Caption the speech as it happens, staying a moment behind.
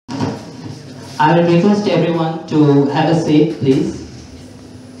I will request everyone to have a seat, please.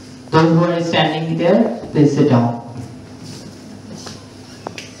 Those who are standing there, please sit down.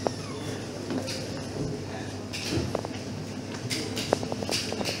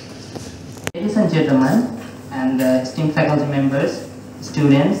 Ladies and gentlemen, and esteemed faculty members,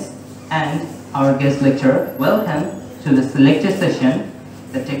 students, and our guest lecturer, welcome to this lecture session,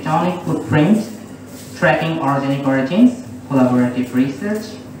 The Tectonic Footprint, Tracking Orogenic Origins, Collaborative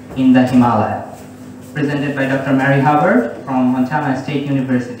Research in the Himalaya, presented by Dr. Mary Hubbard from Montana State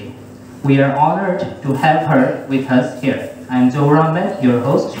University. We are honored to have her with us here. I am Zohar Ahmed, your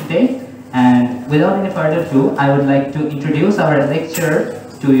host today, and without any further ado, I would like to introduce our lecturer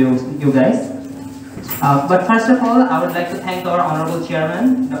to you guys. But first of all, I would like to thank our Honorable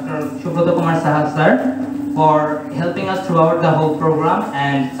Chairman, Dr. Subroto Kumar Sahab sir, for helping us throughout the whole program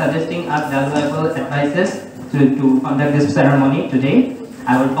and suggesting us valuable advices to conduct this ceremony today.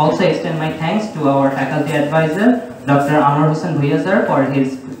 I would also extend my thanks to our faculty advisor, Dr. Amar Hussain Bhuiya sir, for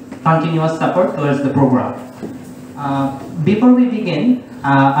his continuous support towards the program. Before we begin,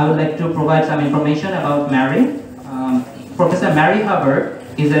 I would like to provide some information about Mary. Professor Mary Hubbard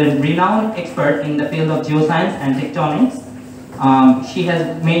is a renowned expert in the field of geoscience and tectonics. She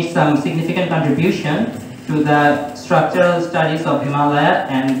has made some significant contribution to the structural studies of Himalaya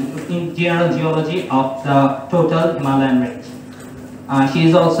and in general geology of the total Himalayan range. She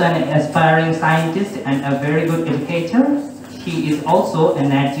is also an aspiring scientist and a very good educator. She is also a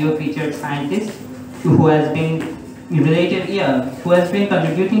Nat Geo featured scientist who has been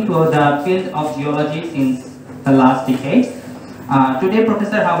contributing to the field of geology since the last decades. Today,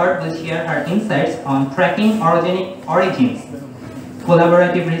 Professor Hubbard will share her insights on tracking orogenic origins,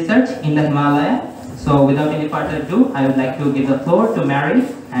 collaborative research in the Himalaya. So without any further ado, I would like to give the floor to Mary.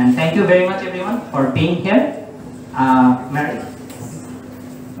 And thank you very much everyone for being here. Mary.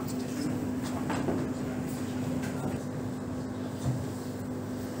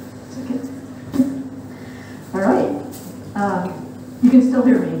 All right. You can still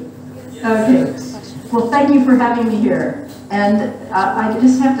hear me? Okay. Well, thank you for having me here. And I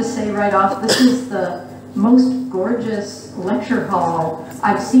just have to say right off, this is the most gorgeous lecture hall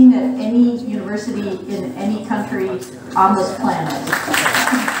I've seen at any university in any country on this planet.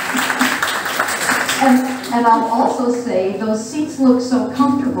 And I'll also say, those seats look so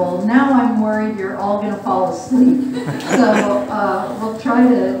comfortable, now I'm worried you're all going to fall asleep. So we'll try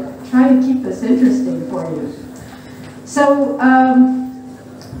to keep this interesting for you. So,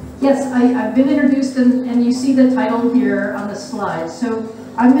 yes, I've been introduced, and you see the title here on the slide. So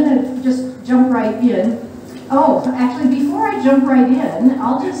I'm going to just jump right in. Oh, actually, before I jump right in,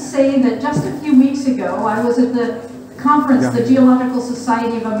 I'll just say that just a few weeks ago, I was at the conference, the Geological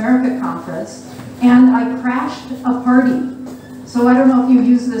Society of America conference, and I crashed a party. So I don't know if you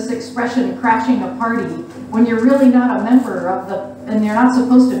use this expression, crashing a party, when you're really not a member of and you're not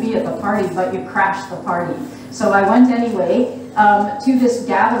supposed to be at the party, but you crashed the party. So I went anyway to this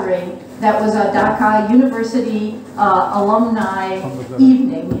gathering that was a Dhaka University alumni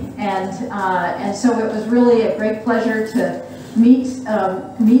evening, and so it was really a great pleasure to meet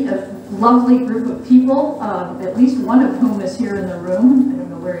a lovely group of people, at least one of whom is here in the room. I don't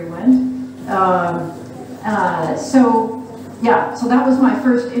know where he went. So that was my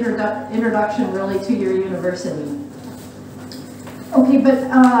first introduction really to your university. Okay, but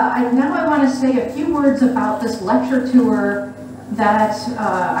now I want to say a few words about this lecture tour that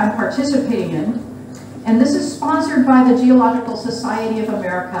I'm participating in. And this is sponsored by the Geological Society of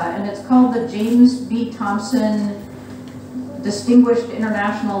America, and it's called the James B. Thompson Distinguished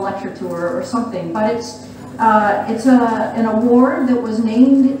International Lecture Tour or something. But it's an award that was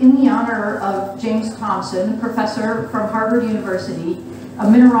named in the honor of James Thompson, professor from Harvard University, a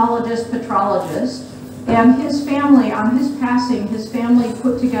mineralogist, petrologist. And his family, on his passing, his family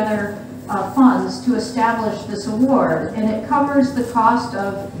put together funds to establish this award. And it covers the cost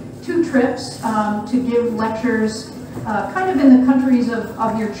of 2 trips to give lectures kind of in the countries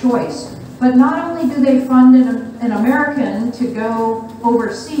of your choice. But not only do they fund an American to go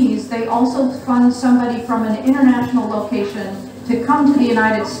overseas, they also fund somebody from an international location to come to the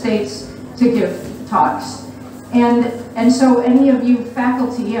United States to give talks. And so any of you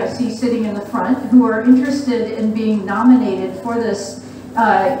faculty, I see sitting in the front, who are interested in being nominated for this,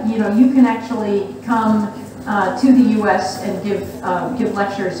 you can actually come to the U.S. and give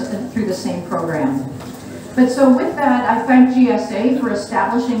lectures through the same program. But so with that, I thank GSA for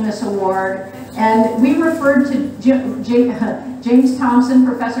establishing this award, and we referred to James Thompson,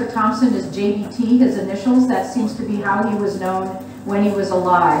 Professor Thompson, as JBT, his initials. That seems to be how he was known when he was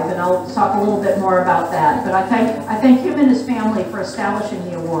alive, and I'll talk a little bit more about that. But I thank him and his family for establishing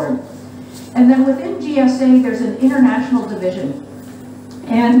the award. And then within GSA, there's an international division.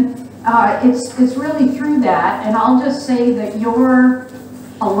 And it's really through that, and I'll just say that your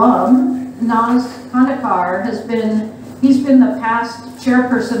alum, Naz Kandekar, he's been the past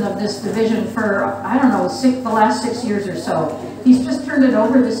chairperson of this division for, I don't know, the last 6 years or so. He's just turned it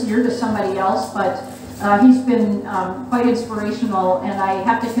over this year to somebody else, but he's been quite inspirational, and I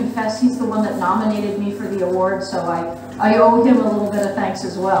have to confess he's the one that nominated me for the award, so I owe him a little bit of thanks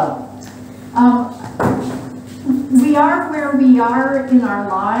as well. We are where we are in our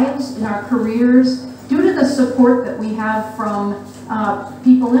lives, in our careers, due to the support that we have from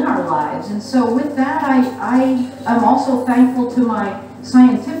people in our lives. And so with that, I am also thankful to my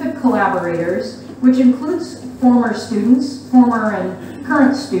scientific collaborators, which includes former students, former and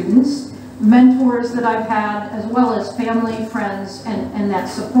current students, mentors that I've had, as well as family, friends, and that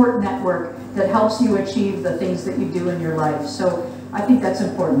support network that helps you achieve the things that you do in your life. So I think that's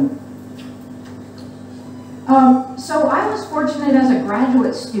important. So I was fortunate as a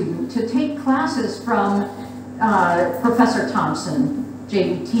graduate student to take classes from Professor Thompson,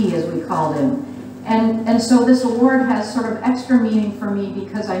 JBT as we called him. And so this award has sort of extra meaning for me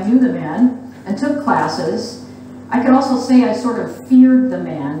because I knew the man and took classes. I could also say I sort of feared the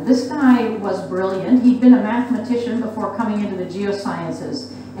man. This guy was brilliant. He'd been a mathematician before coming into the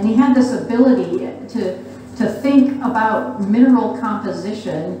geosciences, and he had this ability to think about mineral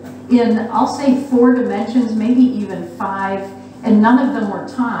composition in, I'll say, 4 dimensions, maybe even 5, and none of them were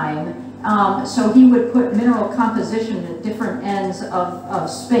time. So he would put mineral composition at different ends of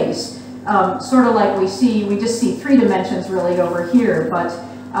space. Sort of like we just see 3 dimensions really over here, but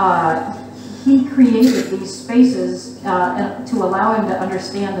he created these spaces to allow him to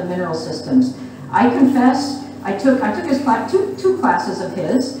understand the mineral systems. I confess, I took his class, two classes of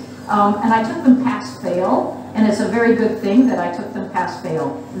his, and I took them pass-fail, and it's a very good thing that I took them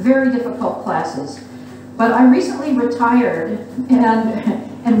pass-fail. Very difficult classes. But I recently retired,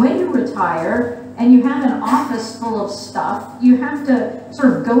 and when you retire, and you have an office full of stuff, you have to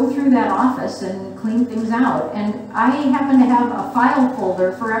sort of go through that office and clean things out. And I happen to have a file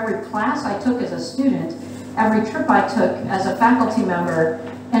folder for every class I took as a student, every trip I took as a faculty member.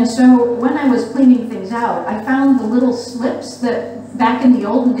 And so when I was cleaning things out, I found the little slips that back in the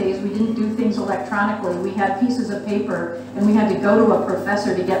olden days, we didn't do things electronically. We had pieces of paper, and we had to go to a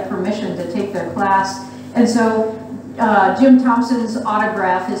professor to get permission to take their class. And so Jim Thompson's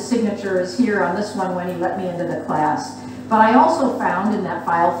autograph, his signature is here on this one when he let me into the class. But I also found in that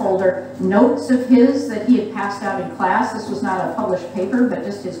file folder notes of his that he had passed out in class. This was not a published paper, but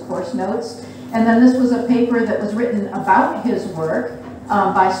just his course notes. And then this was a paper that was written about his work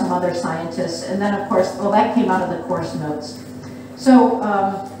by some other scientists. And then, of course, well, that came out of the course notes. So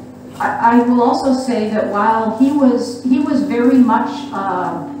I will also say that while he was very much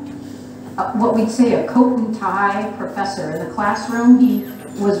what we'd say a coat and tie professor in the classroom, he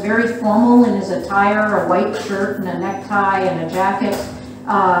was very formal in his attire, a white shirt and a necktie and a jacket,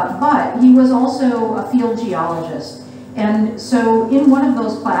 but he was also a field geologist. And so in one of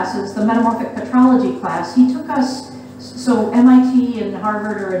those classes, the metamorphic petrology class, he took us, so MIT and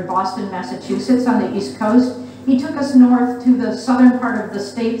Harvard are in Boston, Massachusetts on the East Coast. He took us north to the southern part of the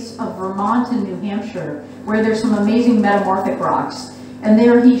states of Vermont and New Hampshire, where there's some amazing metamorphic rocks. And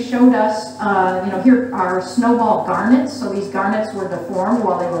there he showed us, here are snowball garnets. So these garnets were deformed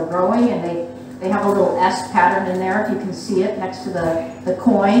while they were growing, and they have a little S pattern in there, if you can see it, next to the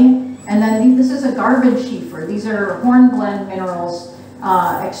coin. And then this is a garbage schiefer. These are hornblende minerals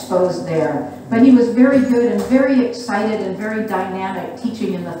exposed there. But he was very good and very excited and very dynamic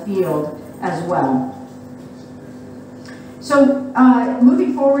teaching in the field as well. So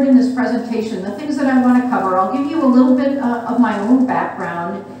moving forward in this presentation, the things that I want to cover, I'll give you a little bit of my own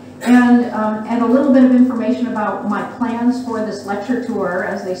background and a little bit of information about my plans for this lecture tour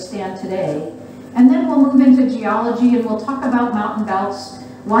as they stand today. And then we'll move into geology, and we'll talk about mountain belts,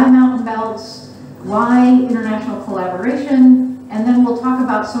 why international collaboration, and then we'll talk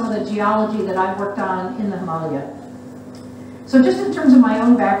about some of the geology that I've worked on in the Himalaya. So just in terms of my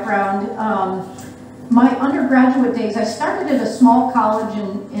own background, my undergraduate days, I started at a small college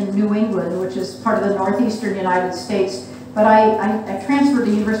in New England, which is part of the northeastern United States, but I transferred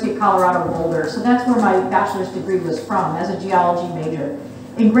to University of Colorado Boulder, so that's where my bachelor's degree was from, as a geology major.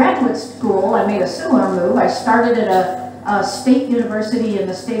 In graduate school, I made a similar move. I started at a state university in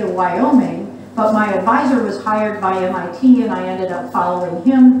the state of Wyoming, but my advisor was hired by MIT, and I ended up following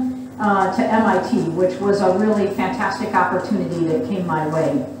him to MIT, which was a really fantastic opportunity that came my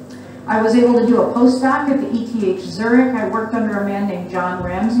way. I was able to do a postdoc at the ETH Zurich. I worked under a man named John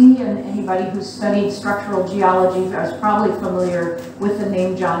Ramsey, and anybody who's studied structural geology is probably familiar with the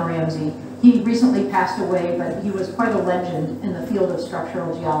name John Ramsey. He recently passed away, but he was quite a legend in the field of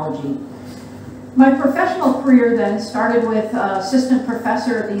structural geology. My professional career then started with assistant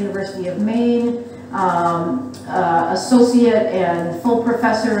professor at the University of Maine, associate and full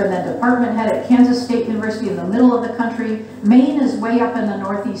professor, and then department head at Kansas State University in the middle of the country. Maine is way up in the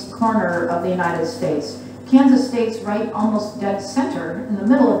northeast corner of the United States. Kansas State's right almost dead center in the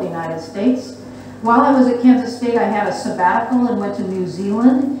middle of the United States. While I was at Kansas State, I had a sabbatical and went to New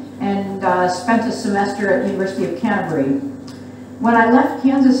Zealand and spent a semester at the University of Canterbury. When I left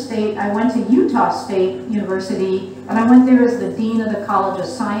Kansas State, I went to Utah State University, and I went there as the Dean of the College of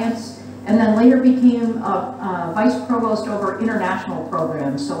Science, and then later became a Vice Provost over international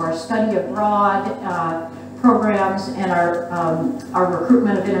programs, so our study abroad programs and our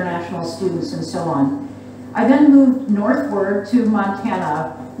recruitment of international students and so on. I then moved northward to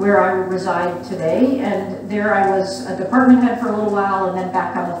Montana, where I reside today, and there I was a department head for a little while and then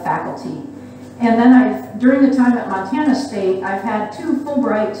back on the faculty. And then during the time at Montana State, I've had 2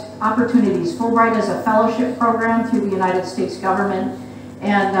 Fulbright opportunities. Fulbright is a fellowship program through the United States government,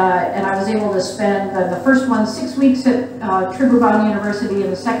 and I was able to spend the first one 6 weeks at Tribhuvan University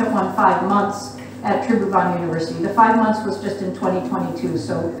and the second one 5 months at Tribhuvan University. The 5 months was just in 2022,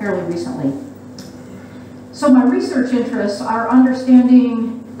 so fairly recently. So my research interests are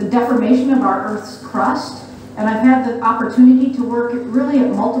understanding the deformation of our Earth's crust, and I've had the opportunity to work really at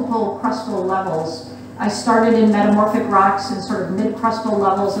multiple crustal levels. I started in metamorphic rocks and sort of mid-crustal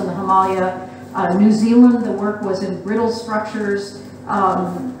levels in the Himalaya. New Zealand, the work was in brittle structures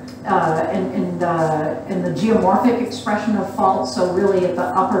and the geomorphic expression of faults, so really at the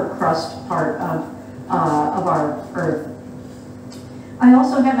upper crust part of our Earth. I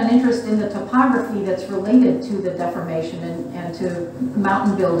also have an interest in the topography that's related to the deformation and to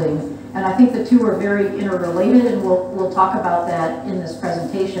mountain building. And I think the two are very interrelated, and we'll talk about that in this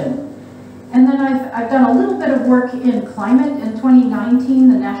presentation. And then I've done a little bit of work in climate. In 2019,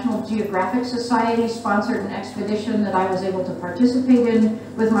 the National Geographic Society sponsored an expedition that I was able to participate in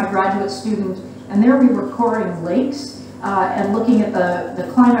with my graduate student. And there we were coring lakes and looking at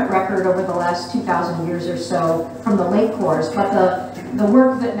the climate record over the last 2,000 years or so from the lake cores. But the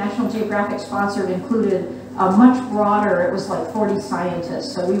work that National Geographic sponsored included much broader, it was like 40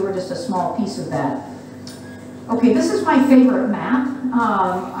 scientists, so we were just a small piece of that. Okay, this is my favorite map.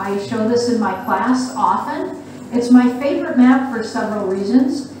 I show this in my class often. It's my favorite map for several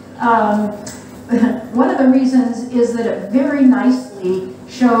reasons. One of the reasons is that it very nicely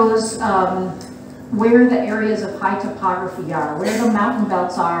shows where the areas of high topography are, where the mountain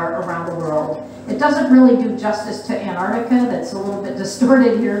belts are around the world. It doesn't really do justice to Antarctica, that's a little bit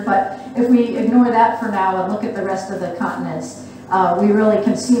distorted here, but if we ignore that for now and look at the rest of the continents, we really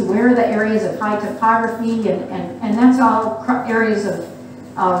can see where the areas of high topography, and that's all areas of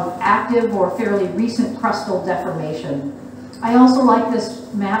active or fairly recent crustal deformation. I also like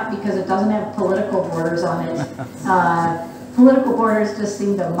this map because it doesn't have political borders on it. Political borders just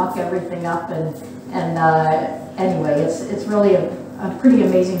seem to muck everything up, and anyway, it's really a pretty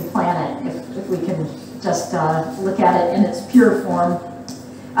amazing planet if we can just look at it in its pure form.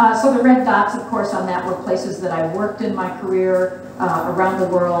 So the red dots, of course, on that were places that I've worked in my career around the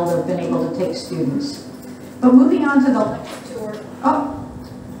world or been able to take students. But moving on to the lecture tour. Oh,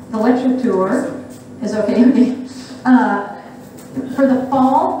 the lecture tour is okay. For the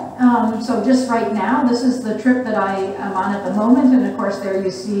fall, so just right now, this is the trip that I am on at the moment, and of course there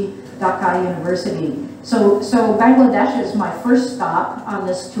you see Dhaka University. So Bangladesh is my first stop on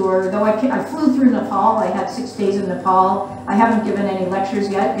this tour. Though I flew through Nepal, I had 6 days in Nepal. I haven't given any lectures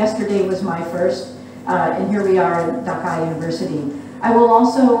yet. Yesterday was my first, and here we are at Dhaka University. I will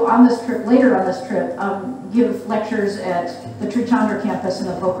also, on this trip, later on this trip, give lectures at the Trichandra campus and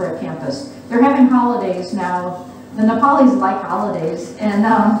the Pokhara campus. They're having holidays now. The Nepalis like holidays,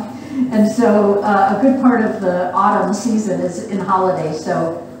 and so a good part of the autumn season is in holidays,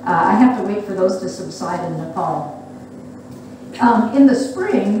 so I have to wait for those to subside in Nepal. In the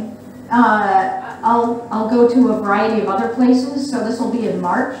spring, I'll go to a variety of other places, so this will be in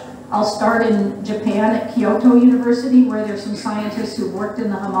March. I'll start in Japan at Kyoto University, where there's some scientists who worked in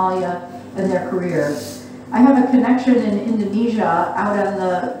the Himalaya in their career. I have a connection in Indonesia out on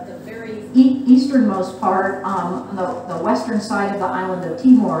the easternmost part on the western side of the island of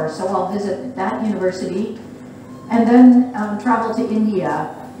Timor, so I'll visit that university and then travel to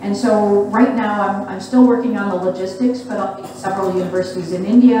India. And so right now I'm still working on the logistics, but I'll be at several universities in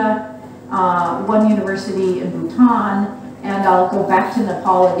India, one university in Bhutan, And I'll go back to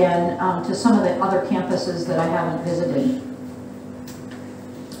Nepal again to some of the other campuses that I haven't visited.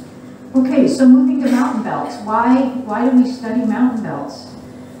 Okay, so moving to mountain belts. Why do we study mountain belts?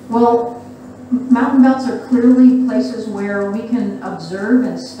 Well, mountain belts are clearly places where we can observe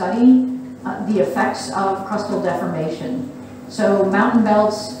and study the effects of crustal deformation. So mountain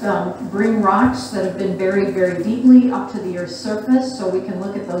belts bring rocks that have been buried very deeply up to the Earth's surface, so we can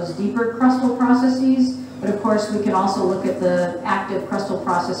look at those deeper crustal processes, but of course we can also look at the active crustal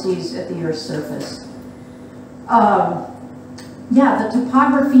processes at the Earth's surface. Yeah, the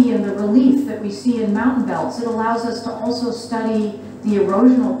topography and the relief that we see in mountain belts, it allows us to also study the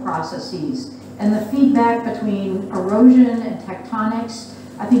erosional processes. And the feedback between erosion and tectonics,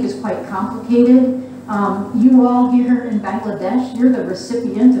 I think, is quite complicated. You all here in Bangladesh, you're the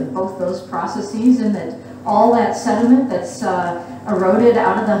recipient of both those processes, and that all that sediment that's eroded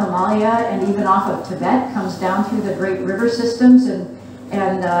out of the Himalaya and even off of Tibet comes down through the great river systems, and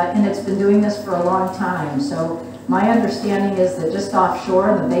it's been doing this for a long time. So my understanding is that just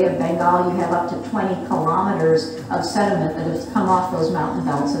offshore in the Bay of Bengal, you have up to 20 kilometers of sediment that has come off those mountain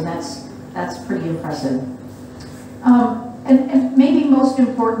belts, and that's pretty impressive. And maybe most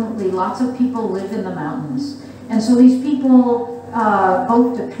importantly, lots of people live in the mountains. And so these people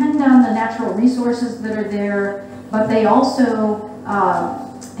both depend on the natural resources that are there, but they also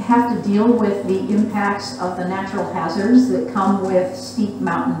have to deal with the impacts of the natural hazards that come with steep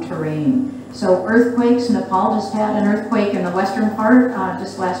mountain terrain. So earthquakes, Nepal just had an earthquake in the western part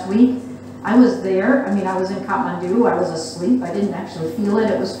just last week. I was there. I mean, I was in Kathmandu. I was asleep. I didn't actually feel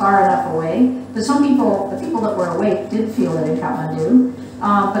it. It was far enough away. But some people, the people that were awake, did feel it in Kathmandu.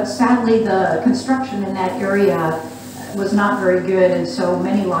 But sadly, the construction in that area was not very good, and so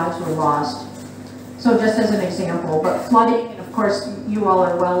many lives were lost. So just as an example, but flooding, and of course, you all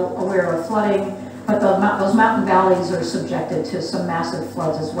are well aware of flooding, but those mountain valleys are subjected to some massive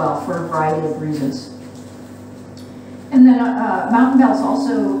floods as well for a variety of reasons. And then mountain belts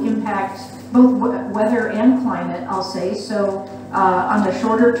also impact both weather and climate, I'll say. So on the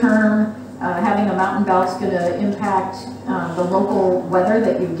shorter term, having a mountain belt is going to impact the local weather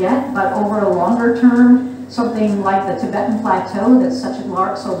that you get, but over a longer term, something like the Tibetan Plateau, that's such a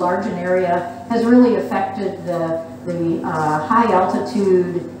so large an area, has really affected the high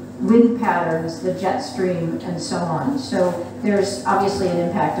altitude wind patterns, the jet stream, and so on. So there's obviously an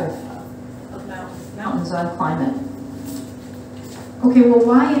impact of mountains on climate. Okay, well,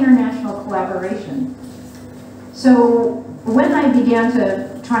 why international collaboration? So when I began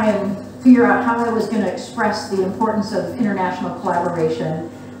to try and figure out how I was going to express the importance of international collaboration,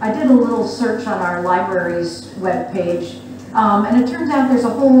 I did a little search on our library's webpage, and it turns out there's a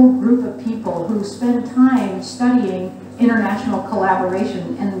whole group of people who spend time studying international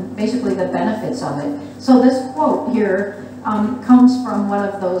collaboration and basically the benefits of it. So this quote here comes from one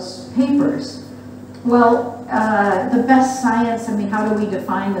of those papers. Well, the best science, I mean, how do we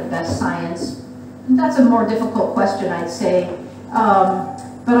define the best science? That's a more difficult question, I'd say.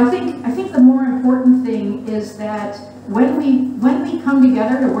 But I think the more important thing is that when we come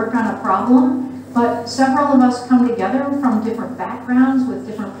together to work on a problem, but several of us come together from different backgrounds with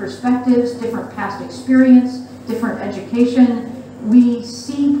different perspectives, different past experience, different education, we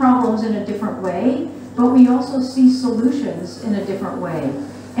see problems in a different way, but we also see solutions in a different way.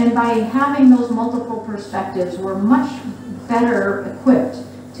 And by having those multiple perspectives, we're much better equipped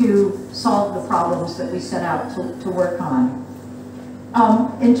to solve the problems that we set out to work on.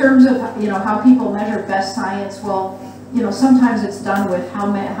 In terms of how people measure best science, well, sometimes it's done with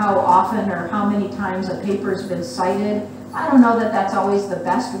how often or how many times a paper's been cited. I don't know that that's always the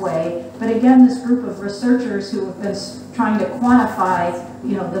best way, but again, this group of researchers who have been trying to quantify,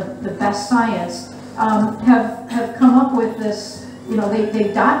 the best science, have come up with this.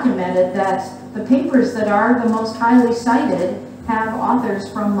 They've documented that the papers that are the most highly cited have authors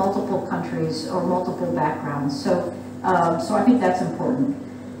from multiple countries or multiple backgrounds. So I think that's important.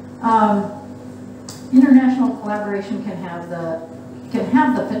 International collaboration can have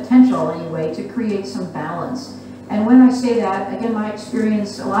the potential anyway to create some balance. And when I say that, again,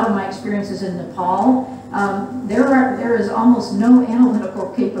 a lot of my experiences in Nepal, there is almost no analytical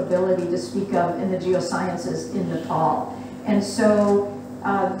capability to speak of in the geosciences in Nepal. And so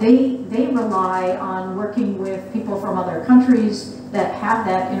they rely on working with people from other countries that have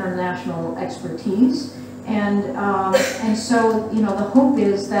that international expertise. And so, the hope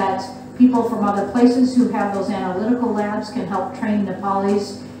is that people from other places who have those analytical labs can help train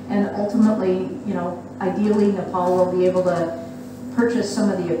Nepalis, and ultimately, ideally Nepal will be able to purchase some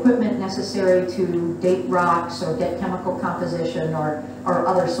of the equipment necessary to date rocks or get chemical composition or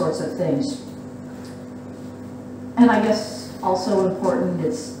other sorts of things. And I guess also important,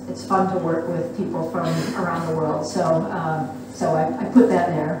 it's fun to work with people from around the world. So, so I put that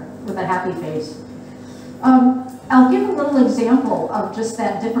there with a happy face. I'll give a little example of just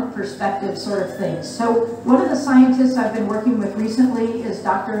that different perspective sort of thing. So one of the scientists I've been working with recently is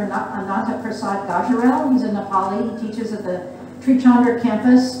Dr. Ananta Prasad Gajarel. He's a Nepali. He teaches at the Trichandra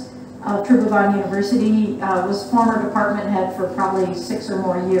campus of Tribhuvan University, was former department head for probably 6 or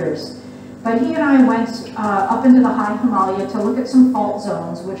more years. But he and I went up into the high Himalaya to look at some fault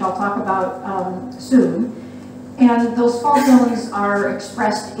zones, which I'll talk about soon. And those fault zones are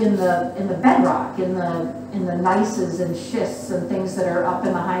expressed in the bedrock, in the gneisses and schists and things that are up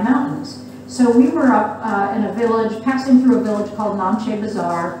in the high mountains. So we were up in a village, passing through a village called Namche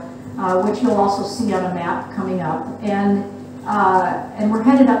Bazaar, which you'll also see on a map coming up. And we're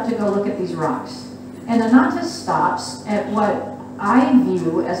headed up to go look at these rocks. And Ananta stops at what I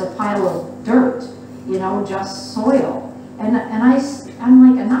view as a pile of dirt, you know, just soil. And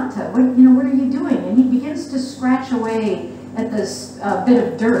I'm like, Ananta, what are you doing? And he begins to scratch away at this bit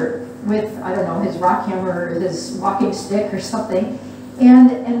of dirt with, I don't know, his rock hammer or his walking stick or something.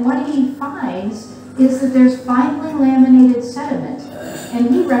 And what he finds is that there's finely laminated sediment. And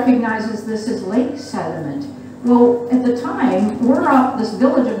he recognizes this as lake sediment. Well, at the time, we're up, this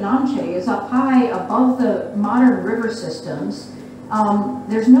village of Namche is up high above the modern river systems.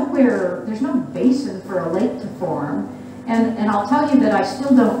 There's no basin for a lake to form. And I'll tell you that I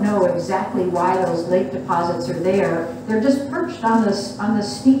still don't know exactly why those lake deposits are there. They're just perched on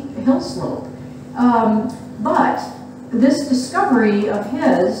this steep hill slope. But this discovery of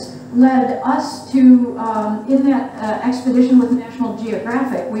his led us to, in that expedition with National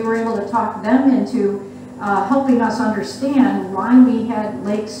Geographic, we were able to talk them into helping us understand why we had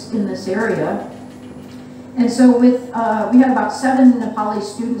lakes in this area. And so we had about 7 Nepali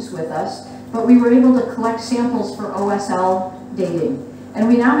students with us, but we were able to collect samples for OSL dating. And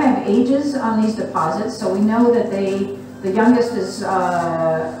we now have ages on these deposits, so we know that the youngest is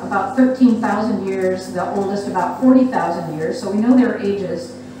about 13,000 years, the oldest about 40,000 years, so we know their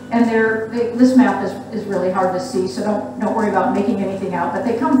ages. And this map is really hard to see, so don't worry about making anything out, but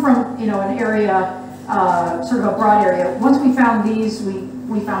they come from, you know, an area, sort of a broad area. Once we found these,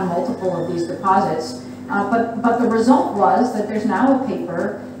 we found multiple of these deposits. But the result was that there's now a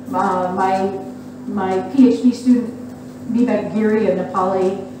paper. My Ph.D. student, Vivek Giri, a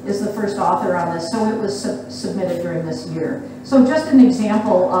Nepali, is the first author on this, so it was submitted during this year. So just an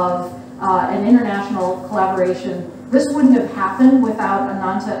example of an international collaboration. This wouldn't have happened without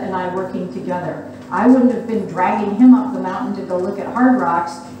Ananta and I working together. I wouldn't have been dragging him up the mountain to go look at hard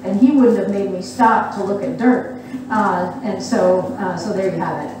rocks, and he wouldn't have made me stop to look at dirt. And so there you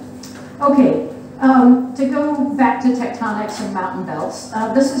have it. Okay. To go back to tectonics and mountain belts,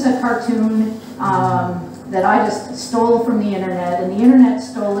 this is a cartoon that I just stole from the internet, and the internet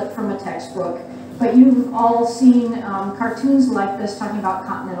stole it from a textbook. But you've all seen cartoons like this talking about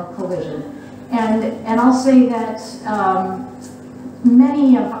continental collision. And I'll say that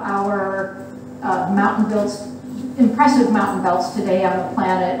many of our mountain belts, impressive mountain belts today on the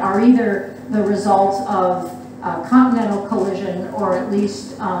planet, are either the result of continental collision or at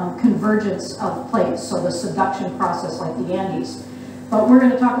least convergence of plates, so the subduction process like the Andes. But we're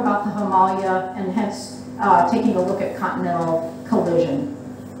going to talk about the Himalaya and hence taking a look at continental collision.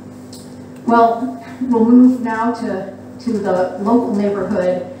 Well, we'll move now to the local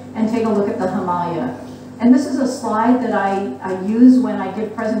neighborhood and take a look at the Himalaya. And this is a slide that I use when I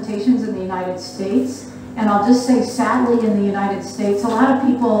give presentations in the United States. And I'll just say, sadly, in the United States, a lot of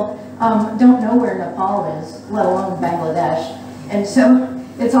people don't know where Nepal is, let alone Bangladesh. And so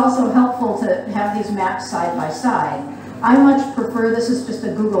it's also helpful to have these maps side by side. I much prefer, this is just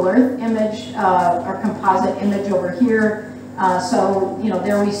a Google Earth image, or composite image over here. So, you know,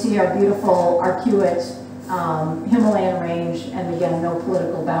 there we see our beautiful arcuate Himalayan range, and again, no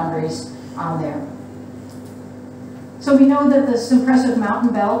political boundaries on there. So we know that this impressive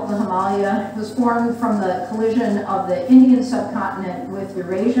mountain belt, the Himalaya, was formed from the collision of the Indian subcontinent with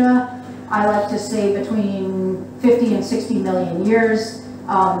Eurasia. I like to say between 50 and 60 million years.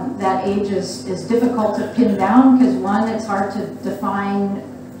 That age is difficult to pin down because, one, it's hard to define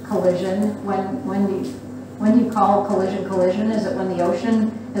collision. When do you call collision collision? Is it when the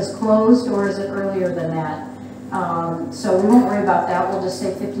ocean has closed, or is it earlier than that? So we won't worry about that. We'll just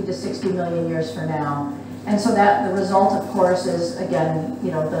say 50 to 60 million years for now. And so that the result, of course, is, again,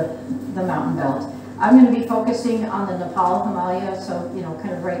 you know, the mountain belt. I'm going to be focusing on the Nepal Himalaya, so, you know,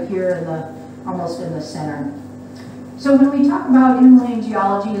 kind of right here in the, almost in the center. So when we talk about Himalayan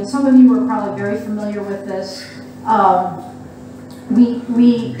geology, and some of you are probably very familiar with this,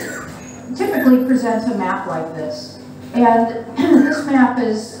 typically presents a map like this. And this map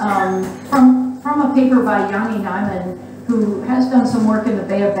is from a paper by Yanni Nyman, who has done some work in the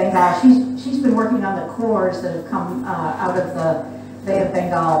Bay of Bengal. She's been working on the cores that have come out of the Bay of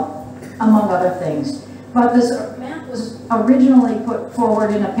Bengal, among other things. But this map was originally put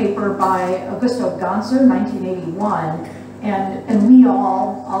forward in a paper by Augusto Ganser, 1981, and we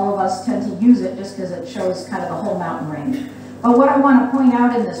all of us tend to use it just because it shows kind of the whole mountain range. But what I want to point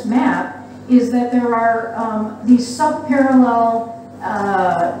out in this map is that there are these subparallel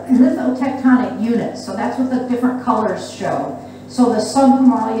lithotectonic units. So that's what the different colors show. So the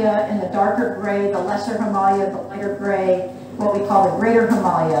sub-Himalaya in the darker gray, the lesser Himalaya, the lighter gray, what we call the greater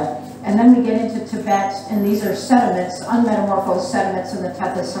Himalaya. And then we get into Tibet, and these are sediments, unmetamorphosed sediments in the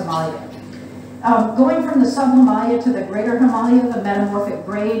Tethys Himalaya. Going from the sub-Himalaya to the greater Himalaya, the metamorphic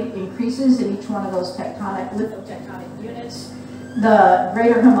grade increases in each one of those lithotectonic units. The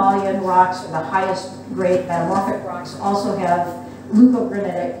greater Himalayan rocks, or the highest grade metamorphic rocks, also have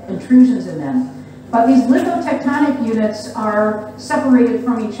leucogranitic intrusions in them. But these lithotectonic units are separated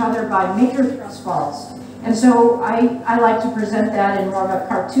from each other by major thrust faults. And so I like to present that in more of a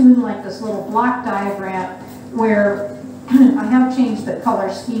cartoon, like this little block diagram, where I have changed the color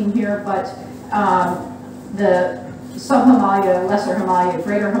scheme here, but the sub-Himalaya, lesser Himalaya,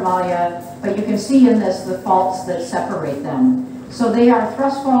 greater Himalaya, but you can see in this the faults that separate them. So they are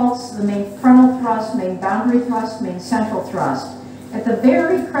thrust faults, the main frontal thrust, main boundary thrust, main central thrust. At the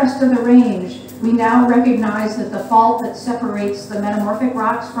very crest of the range, we now recognize that the fault that separates the metamorphic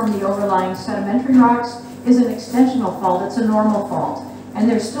rocks from the overlying sedimentary rocks is an extensional fault. It's a normal fault. And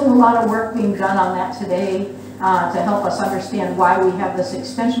there's still a lot of work being done on that today to help us understand why we have this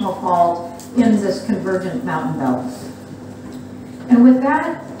extensional fault in this convergent mountain belt. And with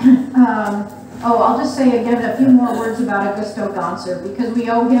that, I'll just say again a few more words about Augusto Ganser, because we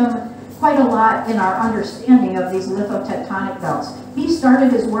owe him quite a lot in our understanding of these lithotectonic belts. He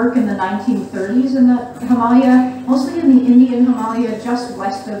started his work in the 1930s in the Himalaya, mostly in the Indian Himalaya, just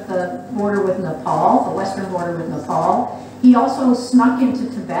west of the border with Nepal, the western border with Nepal. He also snuck into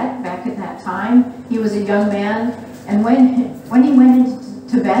Tibet back at that time. He was a young man, and when he went into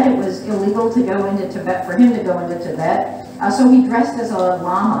Tibet, it was illegal to go into Tibet, for him to go into Tibet. So he dressed as a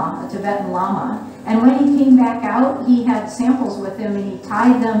lama, a Tibetan lama. And when he came back out, he had samples with him, and he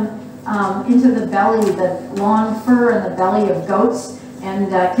tied them into the belly, the long fur in the belly of goats, and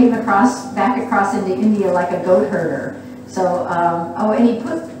came back across into India like a goat herder. So,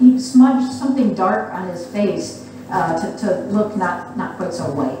 and he smudged something dark on his face to look not quite so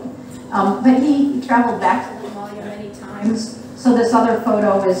white. But he traveled back to the Himalaya many times. So this other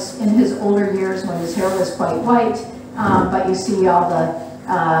photo is in his older years when his hair was quite white, but you see all the,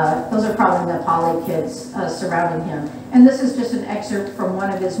 those are probably Nepali kids surrounding him. And this is just an excerpt from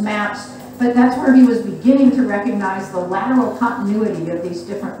one of his maps, but that's where he was beginning to recognize the lateral continuity of these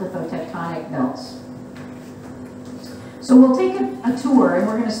different lithotectonic belts. So we'll take a tour, and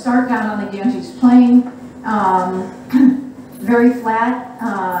we're going to start down on the Ganges Plain. Very flat.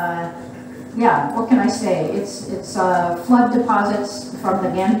 Yeah, what can I say? It's flood deposits from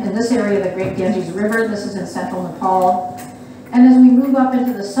in this area, the Great Ganges River. This is in central Nepal. And as we move up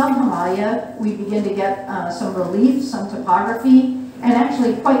into the sub-Himalaya, we begin to get some relief, some topography, and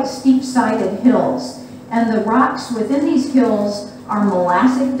actually quite steep-sided hills. And the rocks within these hills are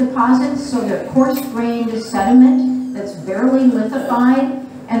molassic deposits, so they're coarse-grained sediment that's barely lithified.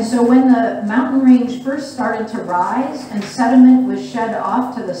 And so when the mountain range first started to rise and sediment was shed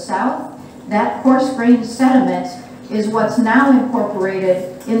off to the south, that coarse-grained sediment is what's now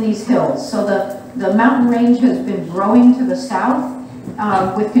incorporated in these hills. So the mountain range has been growing to the south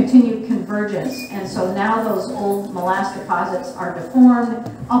with continued convergence. And so now those old molasse deposits are deformed,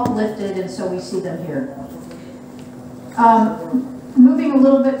 uplifted, and so we see them here. Moving a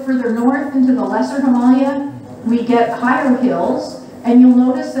little bit further north into the lesser Himalaya, we get higher hills, and you'll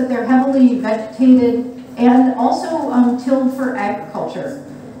notice that they're heavily vegetated and also tilled for agriculture.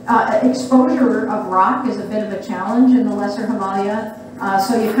 Exposure of rock is a bit of a challenge in the lesser Himalaya,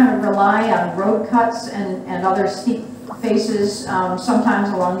 so you kind of rely on road cuts and other steep faces, sometimes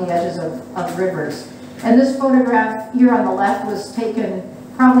along the edges of rivers. And this photograph here on the left was taken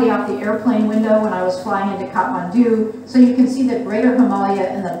probably out the airplane window when I was flying into Kathmandu, so you can see the greater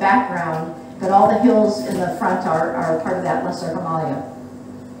Himalaya in the background, but all the hills in the front are part of that lesser Himalaya.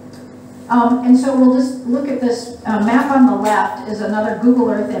 And so we'll just look at this map on the left is another Google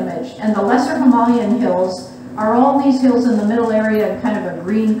Earth image, and the lesser Himalayan hills are all these hills in the middle area in kind of a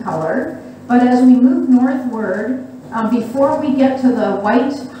green color. But as we move northward, before we get to the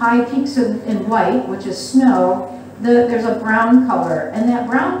white high peaks in white, which is snow, there's a brown color, and that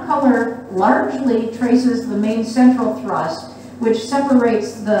brown color largely traces the main central thrust, which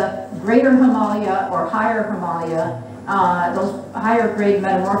separates the greater Himalaya or higher Himalaya, those higher grade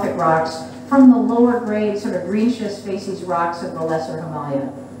metamorphic rocks, from the lower grade sort of green schist facies rocks of the lesser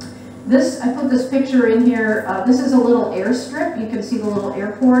Himalaya. I put this picture in here. This is a little airstrip. You can see the little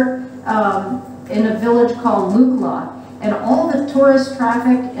airport in a village called Lukla. And all the tourist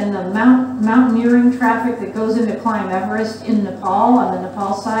traffic and the mountaineering traffic that goes in to climb Everest in Nepal, on the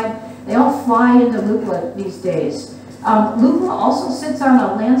Nepal side, they all fly into Lukla these days. Lukla also sits on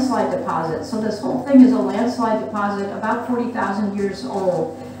a landslide deposit. So this whole thing is a landslide deposit about 40,000 years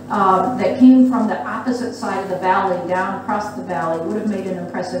old that came from the opposite side of the valley, down across the valley. Would have made an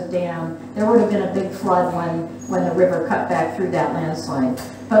impressive dam. There would have been a big flood when the river cut back through that landslide.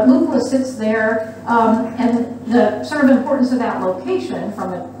 But Lukla sits there, and the sort of importance of that location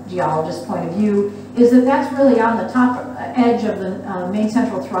from a geologist's point of view is that that's really on the top edge of the main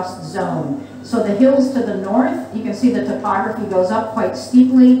central thrust zone. So the hills to the north, you can see the topography goes up quite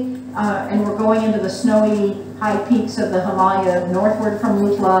steeply, and we're going into the snowy high peaks of the Himalaya northward from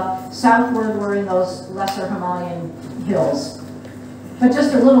Lukla. Southward, we're in those lesser Himalayan hills. But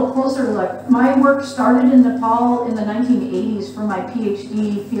just a little closer look, my work started in Nepal in the 1980s for my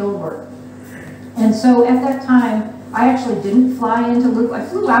PhD fieldwork. And so at that time, I actually didn't fly into Lukla. I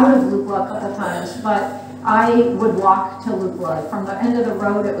flew out of Lukla a couple times, but I would walk to Lukla. From the end of the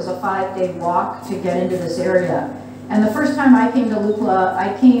road, it was a 5-day walk to get into this area. And the first time I came to Lukla,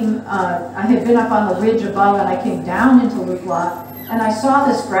 I had been up on the ridge above, and I came down into Lukla, and I saw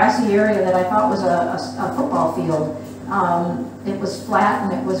this grassy area that I thought was a football field. It was flat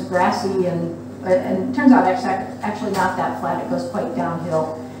and it was grassy, and it turns out it's actually not that flat. It goes quite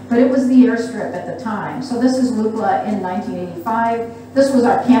downhill. But it was the airstrip at the time. So this is Lukla in 1985. This was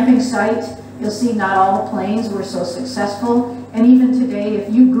our camping site. You'll see not all the planes were so successful. And even today,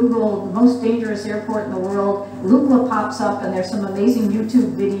 if you Google the most dangerous airport in the world, Lukla pops up, and there's some amazing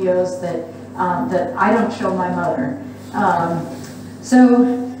YouTube videos that I don't show my mother. So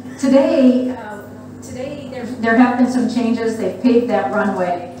today there have been some changes. They've paved that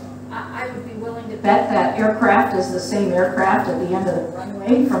runway. I would be willing to bet that aircraft is the same aircraft at the end of the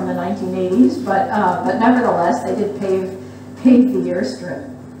runway from the 1980s, but nevertheless, they did pave the airstrip.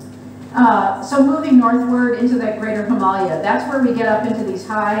 So moving northward into that greater Himalaya, that's where we get up into these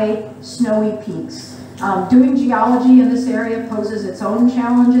high, snowy peaks. Doing geology in this area poses its own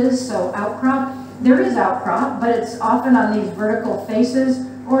challenges, so outcrop. There is outcrop, but it's often on these vertical faces,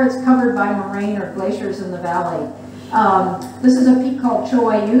 or it's covered by moraine or glaciers in the valley. This is a peak called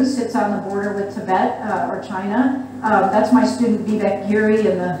Choayu, sits on the border with Tibet or China. That's my student Vivek Giri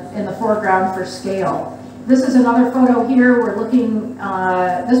in the foreground for scale. This is another photo here. We're looking,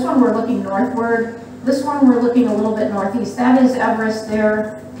 this one we're looking northward. This one we're looking a little bit northeast. That is Everest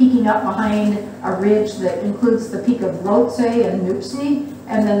there, peeking up behind a ridge that includes the peak of Lhotse and Nuptse.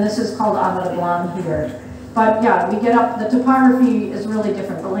 And then this is called Amadablam here. But yeah, we get up, the topography is really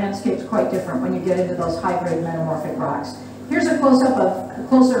different. The landscape's quite different when you get into those high-grade metamorphic rocks. Here's a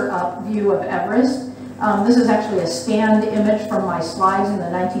closer up view of Everest. This is actually a scanned image from my slides in the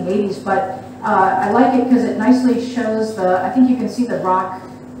 1980s, but I like it because it nicely shows I think you can see the rock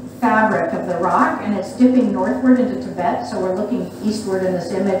fabric of the rock, and it's dipping northward into Tibet, so we're looking eastward in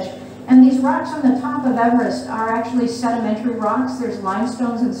this image. And these rocks on the top of Everest are actually sedimentary rocks. There's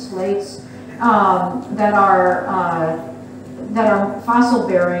limestones and slates that are fossil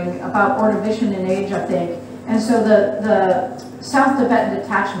bearing, about Ordovician in age, I think. And so the South Tibetan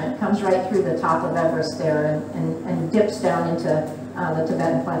detachment comes right through the top of Everest there and dips down into the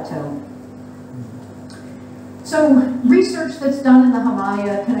Tibetan plateau. So research that's done in the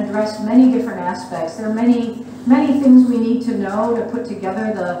Himalaya can address many different aspects. There are many things we need to know to put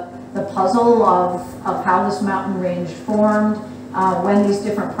together the puzzle of how this mountain range formed, when these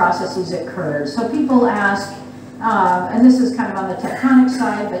different processes occurred. So people ask, and this is kind of on the tectonic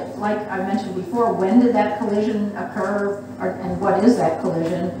side, but like I mentioned before, when did that collision occur, and what is that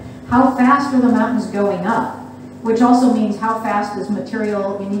collision? How fast are the mountains going up? Which also means how fast is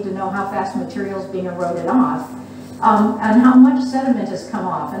material, you need to know how fast material is being eroded off. And how much sediment has come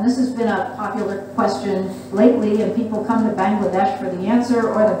off. And this has been a popular question lately, and people come to Bangladesh for the answer,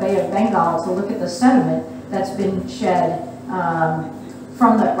 or the Bay of Bengal to look at the sediment that's been shed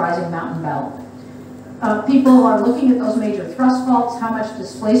from that rising mountain belt. People are looking at those major thrust faults, how much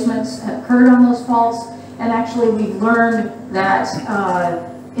displacements have occurred on those faults, and actually we've learned that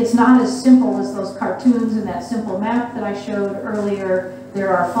it's not as simple as those cartoons in that simple map that I showed earlier.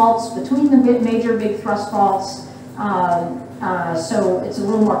 There are faults between the major big thrust faults, so it's a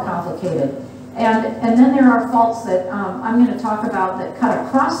little more complicated. And then there are faults that I'm going to talk about that cut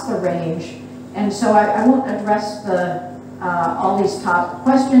across the range. And so I won't address all these top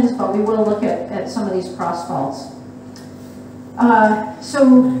questions, but we will look at some of these cross faults. So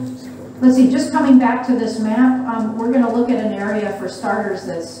let's see, just coming back to this map, we're going to look at an area for starters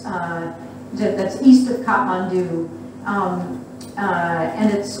that's east of Kathmandu. And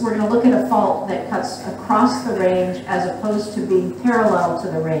we're going to look at a fault that cuts across the range as opposed to being parallel to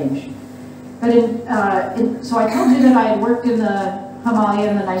the range. But so I told you that I had worked in the Himalaya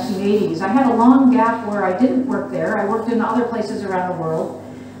in the 1980s. I had a long gap where I didn't work there. I worked in other places around the world.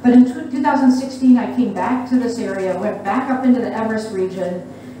 But in 2016, I came back to this area, went back up into the Everest region,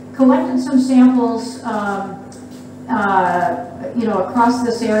 collected some samples, across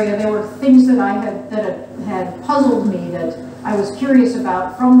this area. There were things that had puzzled me that I was curious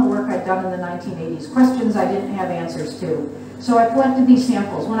about from the work I'd done in the 1980s, questions I didn't have answers to. So I collected these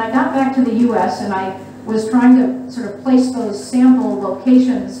samples. When I got back to the US and I was trying to sort of place those sample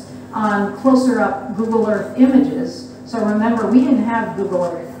locations on closer up Google Earth images. So remember, we didn't have Google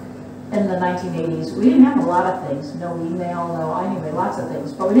Earth in the 1980s. We didn't have a lot of things, no email, anyway, lots of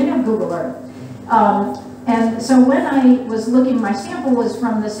things, but we didn't have Google Earth. And so when I was looking, my sample was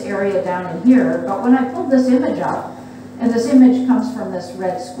from this area down in here, but when I pulled this image up, and this image comes from this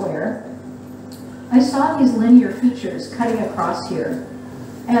red square, I saw these linear features cutting across here.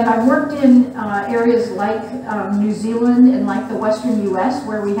 And I've worked in areas like New Zealand and like the Western US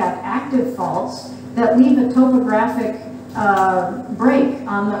where we have active faults that leave a topographic break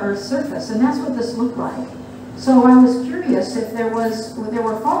on the Earth's surface, and that's what this looked like. So I was curious if there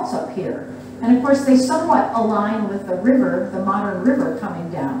were faults up here. And of course they somewhat align with the river, the modern river coming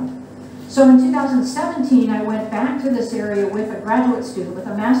down. So in 2017 I went back to this area with a graduate student, with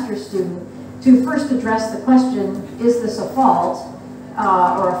a master's student, to first address the question, is this a fault?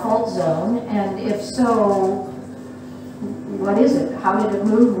 Or a fault zone, and if so, what is it? How did it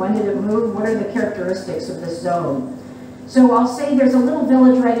move? When did it move? What are the characteristics of this zone? So I'll say there's a little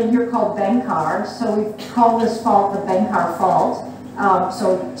village right in here called Bankar, so we call this fault the Bankar Fault.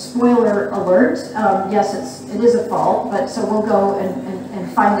 So spoiler alert, yes, it is a fault, but so we'll go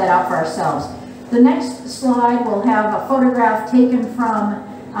and find that out for ourselves. The next slide will have a photograph taken from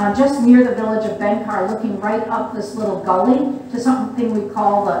just near the village of Bankar, looking right up this little gully to something we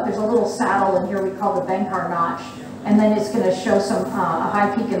call there's a little saddle in here we call the Bankar Notch, and then it's going to show a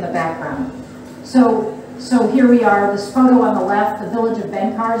high peak in the background. So here we are, this photo on the left, the village of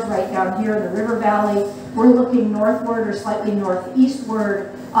Bankar is right down here in the river valley. We're looking northward or slightly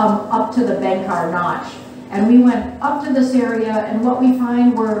northeastward up to the Bankar Notch. And we went up to this area, and what we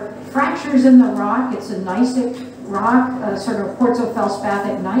find were fractures in the rock. It's a gneissic rock, sort of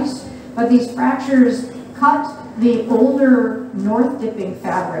quartzo-feldspathic gneiss, but these fractures cut the older north-dipping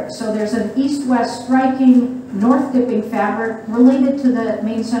fabric. So there's an east-west striking north-dipping fabric related to the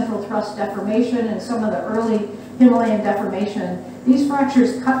main central thrust deformation and some of the early Himalayan deformation. These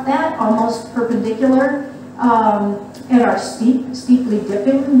fractures cut that almost perpendicular and are steeply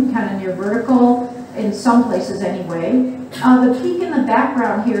dipping, kind of near vertical, in some places anyway. The peak in the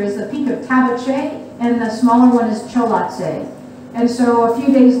background here is the peak of Tabache, and the smaller one is Cholatse. And so a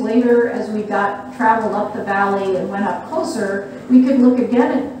few days later, as we traveled up the valley and went up closer, we could look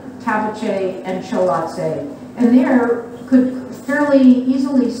again at Tabache and Cholatse. And there could fairly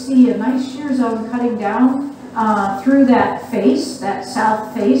easily see a nice shear zone cutting down through that face, that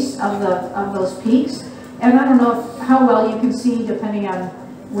south face of those peaks. And I don't know how well you can see depending on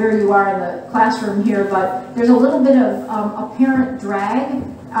where you are in the classroom here, but there's a little bit of apparent drag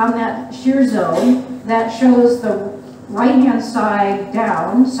on that shear zone that shows the right-hand side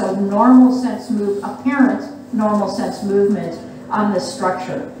down, so apparent normal sense movement on this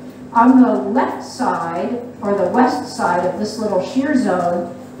structure. On the left side, or the west side of this little shear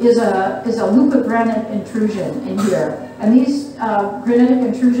zone, is a loop of granite intrusion in here. And these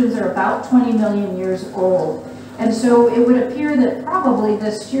granitic intrusions are about 20 million years old. And so it would appear that probably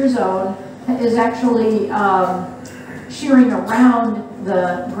this shear zone is actually shearing around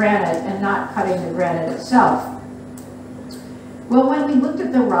the granite and not cutting the granite itself. Well, when we looked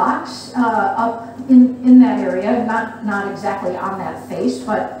at the rocks up in that area, not exactly on that face,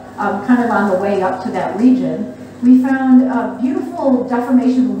 but kind of on the way up to that region, we found beautiful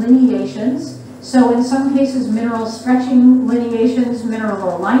deformation lineations. So in some cases, mineral stretching lineations,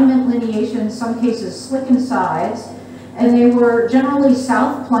 mineral alignment lineations, some cases slickened sides, and they were generally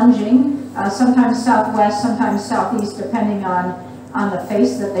south plunging, sometimes southwest, sometimes southeast, depending on the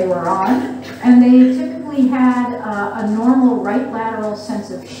face that they were on. And they typically had a normal right lateral sense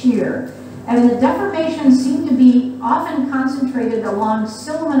of shear. And the deformations seem to be often concentrated along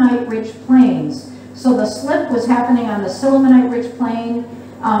sillimanite-rich plains. So the slip was happening on the sillimanite-rich plain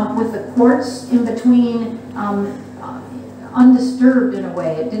with the quartz in between, undisturbed in a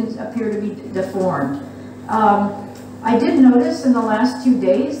way. It didn't appear to be deformed. I did notice in the last 2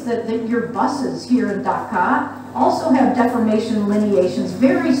 days that your buses here in Dhaka also have deformation lineations,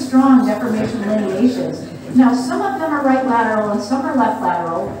 very strong deformation lineations. Now, some of them are right lateral and some are left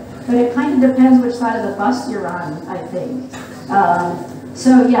lateral, but it kind of depends which side of the bus you're on, I think.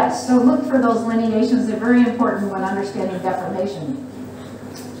 So yes, so look for those lineations. They're very important when understanding deformation.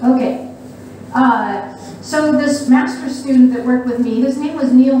 Okay, so this master's student that worked with me, his name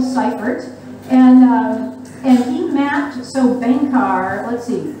was Neil Seifert, and he mapped, so Bankar, let's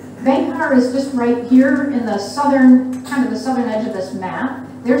see, Bankar is just right here in the southern, kind of the southern edge of this map.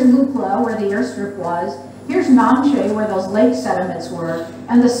 There's Lukla, where the airstrip was. Here's Namche, where those lake sediments were,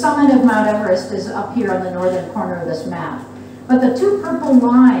 and the summit of Mount Everest is up here on the northern corner of this map. But the two purple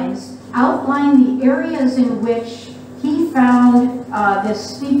lines outline the areas in which he found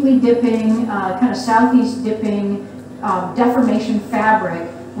this steeply dipping, kind of southeast dipping deformation fabric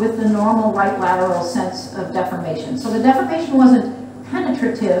with the normal right lateral sense of deformation. So the deformation wasn't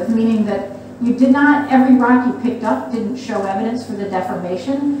penetrative, meaning that you did not, every rock you picked up didn't show evidence for the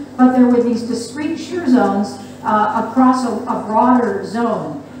deformation, but there were these discrete shear zones across a broader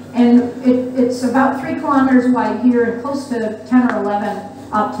zone. And it's about 3 kilometers wide here and close to 10 or 11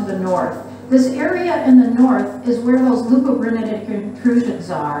 up to the north. This area in the north is where those leucogranitic intrusions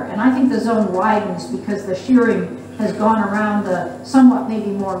are, and I think the zone widens because the shearing has gone around the somewhat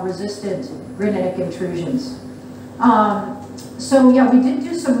maybe more resistant granitic intrusions. So yeah, we did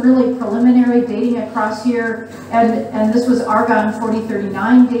do some really preliminary dating across here, and this was argon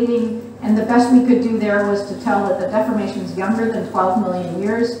 4039 dating, and the best we could do there was to tell that the deformation is younger than 12 million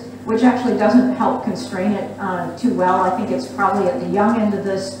years, which actually doesn't help constrain it too well. I think it's probably at the young end of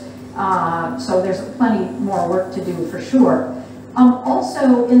this, so there's plenty more work to do for sure.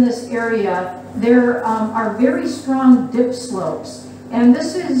 Also in this area, there are very strong dip slopes, and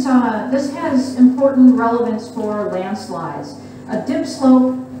this has important relevance for landslides. A dip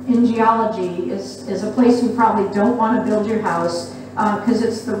slope in geology is a place you probably don't want to build your house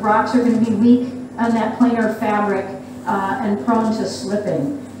because the rocks are going to be weak on that planar fabric and prone to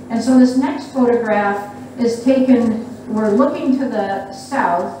slipping. And so this next photograph is taken, we're looking to the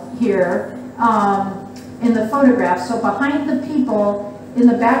south here in the photograph. So behind the people in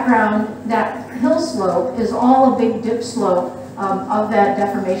the background, that hill slope is all a big dip slope of that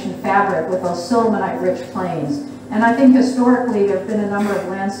deformation fabric with those sillimanite-rich plains. And I think historically there have been a number of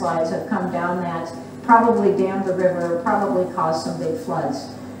landslides that have come down that, probably dammed the river, probably caused some big floods.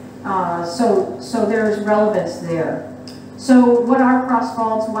 So there's relevance there. So what are cross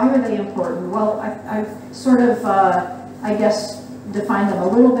faults? Why are they important? Well, I've sort of, I guess, defined them a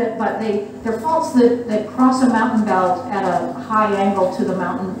little bit, but they're faults that cross a mountain belt at a high angle to the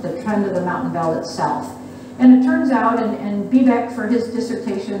mountain, the trend of the mountain belt itself. And it turns out, and Biebeck for his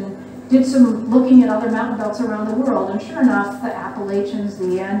dissertation did some looking at other mountain belts around the world, and sure enough, the Appalachians,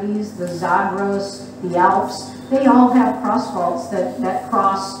 the Andes, the Zagros, the Alps, they all have cross faults that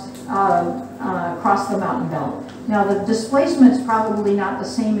cross the mountain belt. Now the displacement's probably not the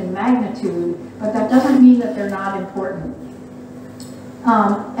same in magnitude, but that doesn't mean that they're not important.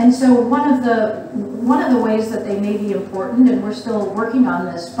 And so one of the ways that they may be important, and we're still working on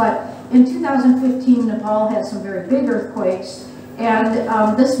this, but in 2015 Nepal had some very big earthquakes,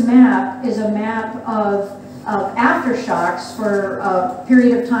 and this map is a map of aftershocks for a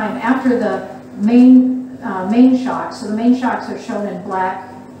period of time after the main shocks. So the main shocks are shown in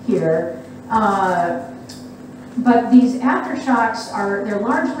black here. But these aftershocks they're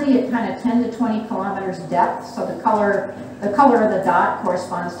largely at kind of 10 to 20 kilometers depth. So the color of the dot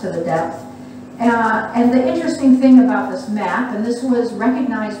corresponds to the depth. And the interesting thing about this map, and this was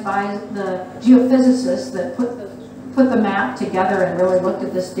recognized by the geophysicists that put the map together and really looked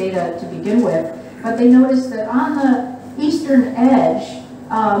at this data to begin with, but they noticed that on the eastern edge,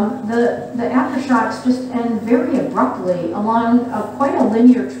 the aftershocks just end very abruptly along quite a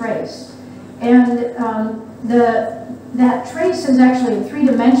linear trace. And that trace is actually in 3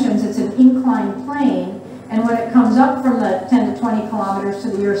 dimensions. It's an inclined plane, and when it comes up from the 10 to 20 kilometers to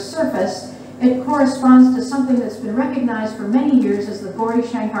the Earth's surface, it corresponds to something that's been recognized for many years as the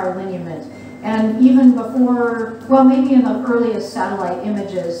Gauri-Shankar lineament. And even before, well, maybe in the earliest satellite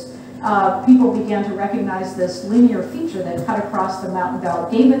images, people began to recognize this linear feature that cut across the mountain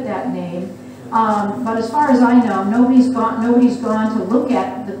belt, gave it that name. But as far as I know, nobody's gone to look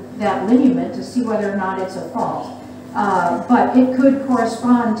at that lineament to see whether or not it's a fault. But it could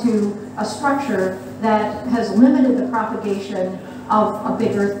correspond to a structure that has limited the propagation of a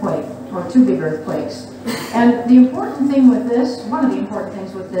big earthquake or two big earthquakes. And the important thing with this, one of the important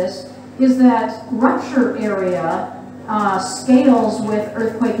things with this, is that rupture area scales with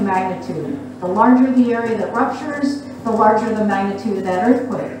earthquake magnitude. The larger the area that ruptures, the larger the magnitude of that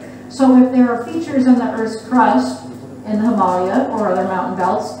earthquake. So if there are features in the Earth's crust in the Himalaya or other mountain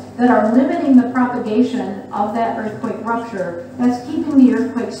belts that are limiting the propagation of that earthquake rupture, that's keeping the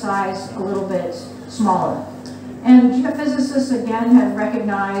earthquake size a little bit smaller. And geophysicists again have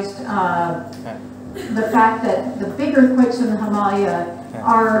recognized the fact that the big earthquakes in the Himalaya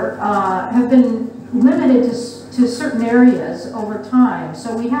have been limited to certain areas over time.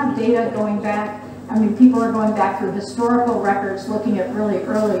 So we have data going back, I mean, people are going back through historical records looking at really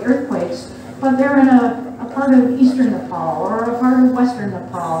early earthquakes, but they're in a part of eastern Nepal, or a part of western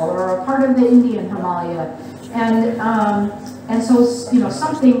Nepal, or a part of the Indian Himalaya. And so, you know,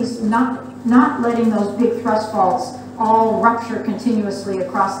 something's not letting those big thrust faults all rupture continuously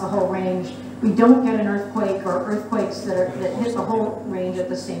across the whole range. We don't get an earthquake or earthquakes that hit the whole range at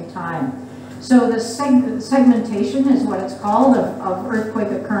the same time. So the segmentation is what it's called of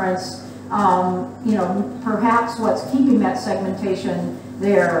earthquake occurrence. You know, perhaps what's keeping that segmentation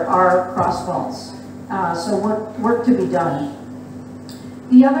there are cross faults. So work to be done.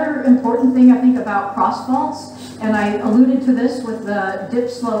 The other important thing I think about cross faults, and I alluded to this with the dip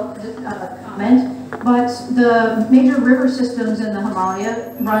slope comment, but the major river systems in the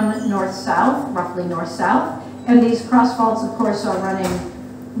Himalaya run north-south, roughly north-south, and these cross faults, of course, are running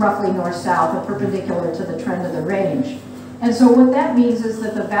roughly north-south, or perpendicular to the trend of the range. And so what that means is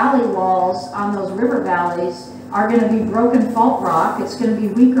that the valley walls on those river valleys are going to be broken fault rock, it's going to be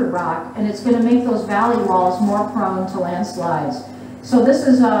weaker rock, and it's going to make those valley walls more prone to landslides. So this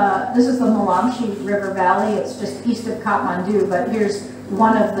is the Malamshi River Valley. It's just east of Kathmandu, but here's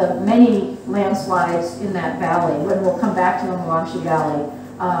one of the many landslides in that valley, when we'll come back to the Malamshi Valley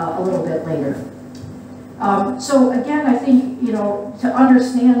a little bit later. So again, I think, you know, to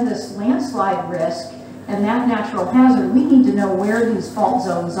understand this landslide risk and that natural hazard, we need to know where these fault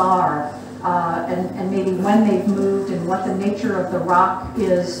zones are, and maybe when they've moved and what the nature of the rock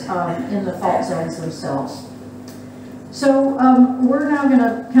is in the fault zones themselves. So we're now going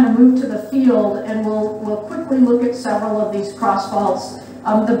to kind of move to the field, and we'll quickly look at several of these cross faults.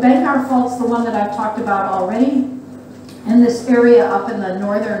 The Bengar fault's the one that I've talked about already, and this area up in the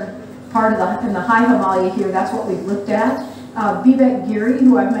northern part of in the high Himalaya here, that's what we've looked at. Bibek Giri,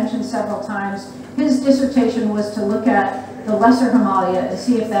 who I've mentioned several times, his dissertation was to look at the lesser Himalaya and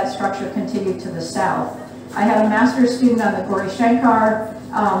see if that structure continued to the south. I had a master's student on the Gauri Shankar.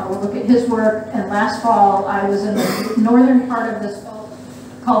 We'll look at his work, and last fall I was in the northern part of this fault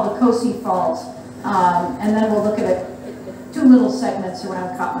called the Kosi Fault, and then we'll look at two little segments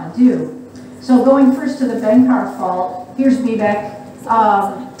around Kathmandu. So going first to the Bengar Fault, here's Bibek.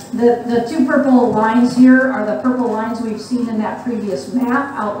 The two purple lines here are the purple lines we've seen in that previous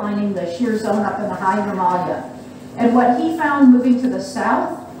map outlining the shear zone up in the high Himalaya. And what he found moving to the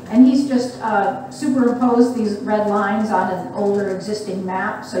south, and he's just superimposed these red lines on an older existing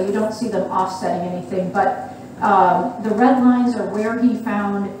map, so you don't see them offsetting anything, but the red lines are where he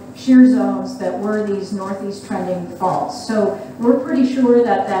found shear zones that were these northeast trending faults. So we're pretty sure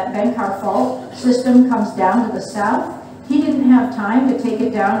that that Bengar fault system comes down to the south. He didn't have time to take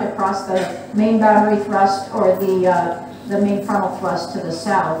it down to cross the main boundary thrust or the main frontal thrust to the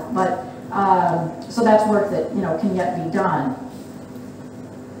south, but so that's work that, you know, can yet be done.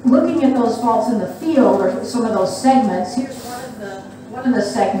 Looking at those faults in the field, or some of those segments, here's one of the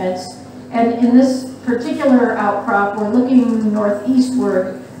segments, and in this particular outcrop, we're looking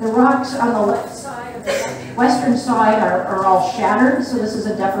northeastward. The rocks on the left side, of the western side, are all shattered, so this is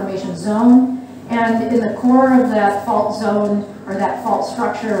a deformation zone. And in the core of that fault zone, or that fault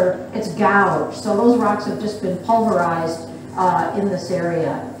structure, it's gouged. So those rocks have just been pulverized in this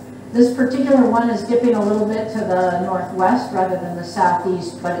area. This particular one is dipping a little bit to the northwest rather than the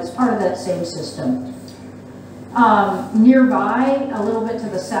southeast, but it's part of that same system. Nearby, a little bit to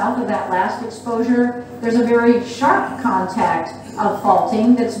the south of that last exposure, there's a very sharp contact of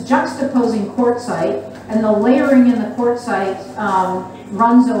faulting that's juxtaposing quartzite, and the layering in the quartzite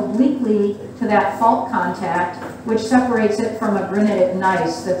runs obliquely to that fault contact, which separates it from a granitic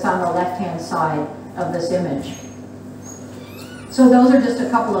gneiss that's on the left-hand side of this image. So those are just a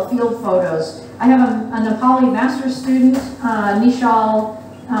couple of field photos. I have a Nepali master's student, Nishal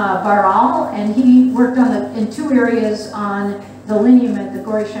Baral, and he worked on in two areas on the lineament, the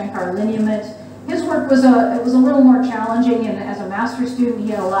Gauri Shankar lineament. His work was a little more challenging, and as a master's student,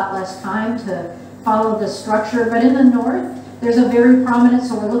 he had a lot less time to follow the structure. But in the north, there's a very prominent,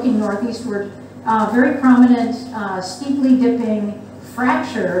 so we're looking northeastward, very prominent steeply dipping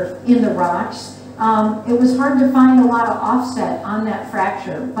fracture in the rocks. It was hard to find a lot of offset on that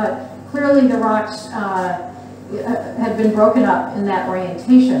fracture, but clearly the rocks had been broken up in that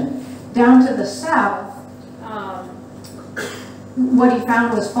orientation. Down to the south, what he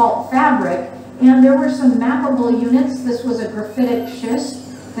found was fault fabric, and there were some mappable units. This was a graphitic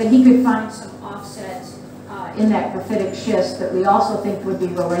schist that he could find some offset in that graphitic schist that we also think would be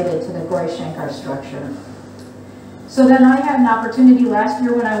related to the Gory Shankar structure. So then I had an opportunity last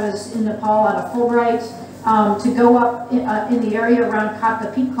year when I was in Nepal on a Fulbright to go up in the area around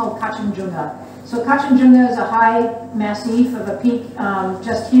the peak called Kanchenjunga. So Kanchenjunga is a high massif of a peak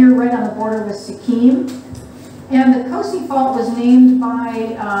just here right on the border with Sikkim. And the Kosi Fault was named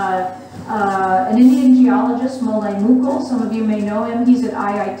by an Indian geologist, Molay Mukul. Some of you may know him. He's at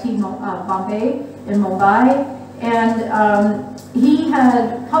IIT Bombay in Mumbai. And he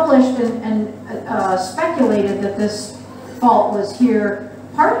had published and speculated that this fault was here,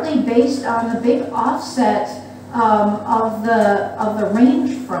 partly based on the big offset of the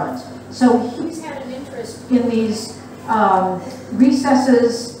range front. So he's had an interest in these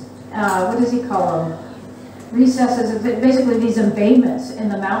recesses, what does he call them? Recesses, basically these embayments in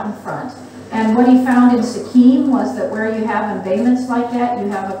the mountain front. And what he found in Sikkim was that where you have embayments like that, you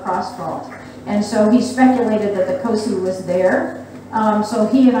have a cross fault. And so he speculated that the Kosi was there. So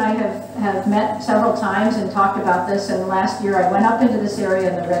he and I have met several times and talked about this, and last year I went up into this area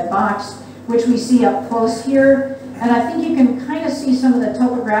in the red box, which we see up close here, and I think you can kind of see some of the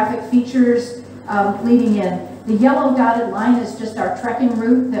topographic features leading in. The yellow dotted line is just our trekking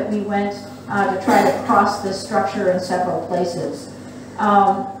route that we went to try to cross this structure in several places.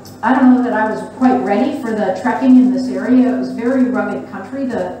 I don't know that I was quite ready for the trekking in this area. It was very rugged country,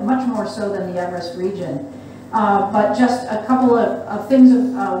 much more so than the Everest region. But just a couple of things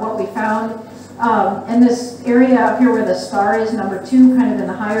of what we found. In this area up here where the star is, number 2, kind of in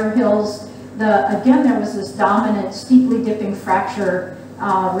the higher hills, again there was this dominant steeply dipping fracture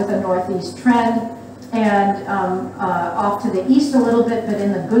with a northeast trend. And off to the east a little bit, but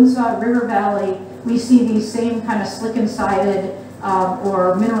in the Gunsa River Valley, we see these same kind of slicken-sided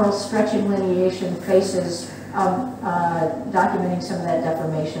or mineral stretching lineation faces documenting some of that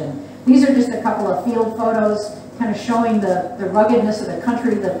deformation. These are just a couple of field photos kind of showing the ruggedness of the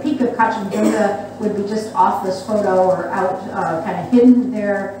country. The peak of Kanchenjunga would be just off this photo or out kind of hidden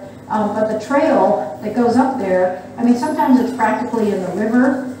there. But the trail that goes up there, I mean, sometimes it's practically in the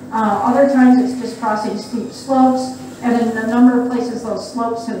river. Other times it's just crossing steep slopes. And in a number of places, those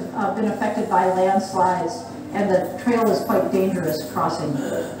slopes have been affected by landslides, and the trail is quite dangerous crossing.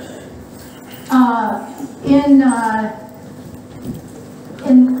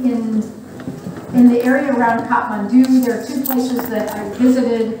 In the area around Kathmandu, there are 2 places that I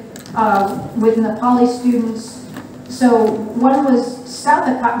visited with Nepali students. So one was south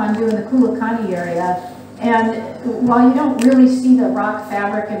of Kathmandu in the Kulakani area, and while you don't really see the rock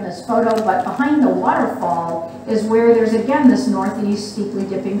fabric in this photo, but behind the waterfall is where there's again this northeast steeply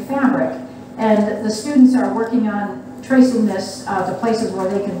dipping fabric. And the students are working on tracing this to places where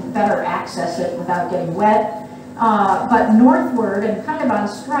they can better access it without getting wet. But northward and kind of on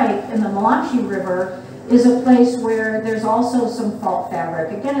strike in the Malamshi River is a place where there's also some fault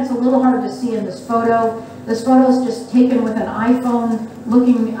fabric. Again, it's a little hard to see in this photo. This photo is just taken with an iPhone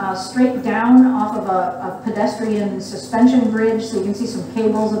looking straight down off of a pedestrian suspension bridge, so you can see some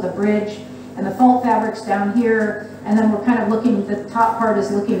cables of the bridge, and the fault fabric's down here, and then we're kind of looking, the top part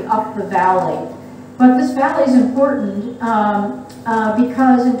is looking up the valley. But this valley is important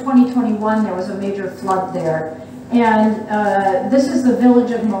because in 2021 there was a major flood there. And this is the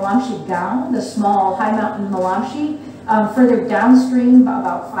village of Malamshi Gaon, the small high mountain Malamshi. Further downstream,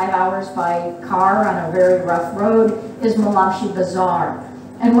 about 5 hours by car on a very rough road, is Malamshi Bazaar.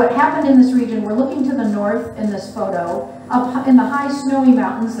 And what happened in this region, we're looking to the north in this photo, up in the high snowy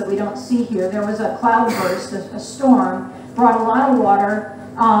mountains that we don't see here, there was a cloudburst, a storm, brought a lot of water.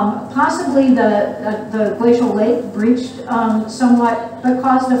 Possibly the glacial lake breached somewhat, but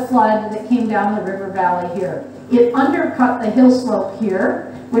caused a flood that came down the river valley here. It undercut the hill slope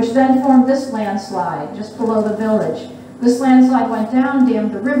here, which then formed this landslide just below the village. This landslide went down,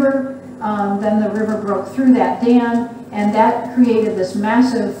 dammed the river, then the river broke through that dam, and that created this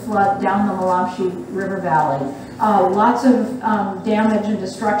massive flood down the Malamshi River Valley. Lots of damage and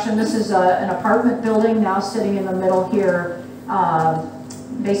destruction. This is an apartment building now sitting in the middle here,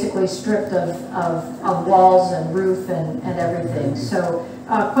 basically stripped of walls and roof and everything. So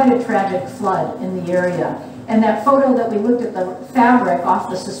quite a tragic flood in the area. And that photo that we looked at, the fabric off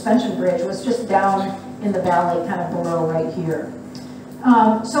the suspension bridge, was just down in the valley kind of below right here.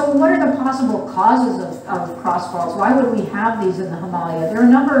 So what are the possible causes of crossfaults? Why would we have these in the Himalaya? There are a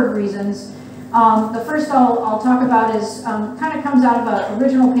number of reasons. The first I'll talk about is kind of comes out of an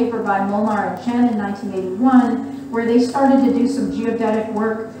original paper by Molnar and Chen in 1981, where they started to do some geodetic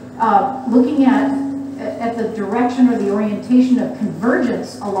work looking at the direction or the orientation of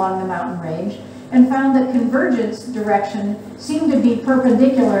convergence along the mountain range, and found that convergence direction seemed to be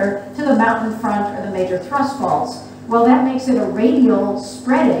perpendicular to the mountain front or the major thrust faults. Well, that makes it a radial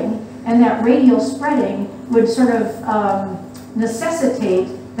spreading, and that radial spreading would sort of necessitate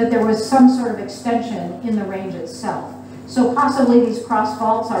that there was some sort of extension in the range itself. So possibly these cross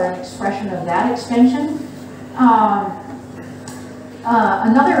faults are an expression of that extension.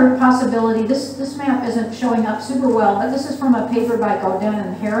 Another possibility, this map isn't showing up super well, but this is from a paper by Godin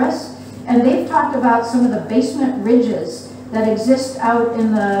and Harris, and they've talked about some of the basement ridges that exist out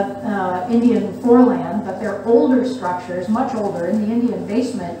in the Indian foreland, but they're older structures, much older, in the Indian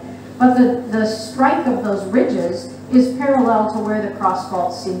basement. But the strike of those ridges is parallel to where the cross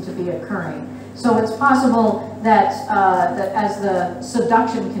faults seem to be occurring. So it's possible that, that as the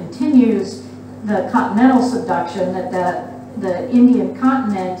subduction continues, the continental subduction, that the Indian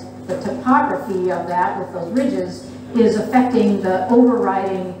continent, the topography of that with those ridges is affecting the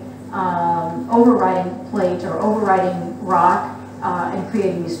overriding plate or overriding rock and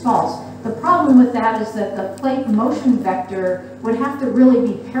creating these faults. The problem with that is that the plate motion vector would have to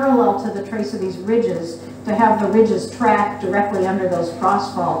really be parallel to the trace of these ridges to have the ridges track directly under those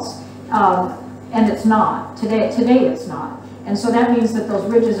cross faults. And it's not. Today it's not. And so that means that those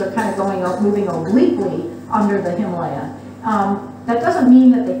ridges are kind of going up, moving obliquely under the Himalaya. That doesn't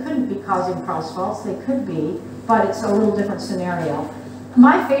mean that they couldn't be causing cross faults. They could be, but it's a little different scenario.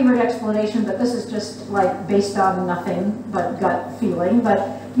 My favorite explanation, but this is just like based on nothing but gut feeling,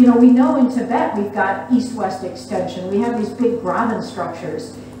 but you know, we know in Tibet we've got east-west extension. We have these big graben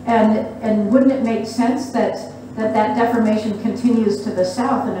structures. And wouldn't it make sense that deformation continues to the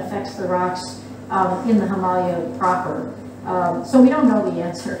south and affects the rocks in the Himalaya proper? So we don't know the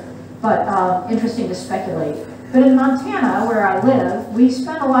answer, but interesting to speculate. But in Montana, where I live, we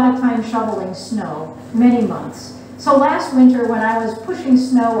spent a lot of time shoveling snow, many months. So last winter, when I was pushing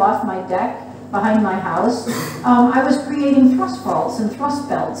snow off my deck behind my house, I was creating thrust faults and thrust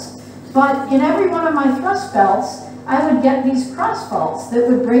belts. But in every one of my thrust belts, I would get these cross faults that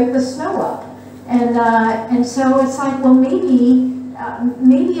would break the snow up. And so it's like, well,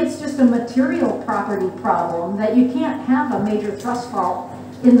 maybe it's just a material property problem that you can't have a major thrust fault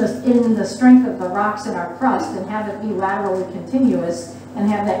in the strength of the rocks in our crust and have it be laterally continuous and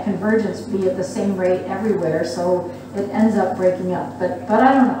have that convergence be at the same rate everywhere, so it ends up breaking up. But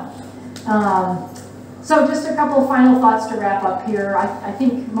I don't know. So just a couple of final thoughts to wrap up here. I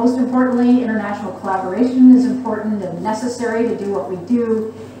think most importantly, international collaboration is important and necessary to do what we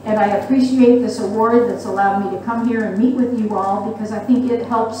do. And I appreciate this award that's allowed me to come here and meet with you all, because I think it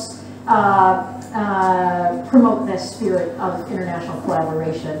helps promote this spirit of international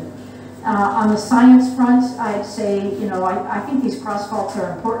collaboration. On the science front, I'd say, you know, I think these cross faults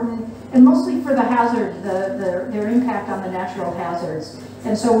are important, and mostly for the hazard, their impact on the natural hazards.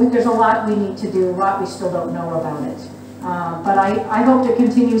 And so there's a lot we need to do, a lot we still don't know about it. But I hope to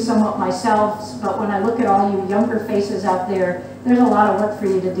continue somewhat myself, but when I look at all you younger faces out there, there's a lot of work for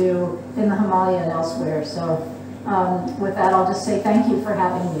you to do in the Himalaya and elsewhere. So with that, I'll just say thank you for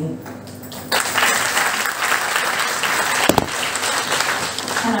having me.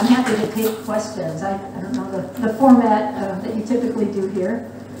 And I'm happy to take questions. I don't know the format that you typically do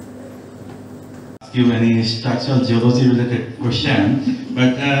here. Ask you any structural geology related question,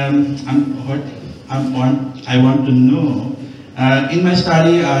 but I want to know. In my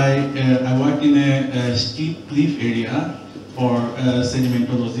study, I work in a steep cliff area for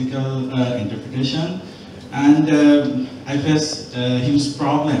sedimentological interpretation, and I face a huge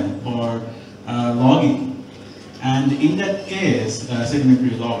problem for logging. And in that case,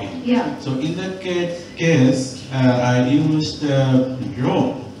 sedimentary logging. Yeah. So in that case, I used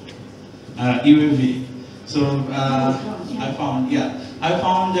drone, UAV. So I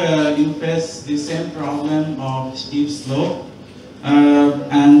found you face the same problem of steep slope.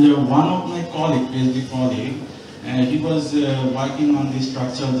 And one of my Ph.D. colleague, he was working on the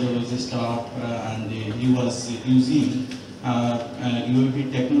structural geology stuff, and he was using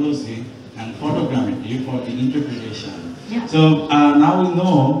UAV technology and photogrammetry for the interpretation. Yeah. So now we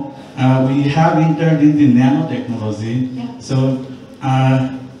know we have entered in the nanotechnology. Yeah. So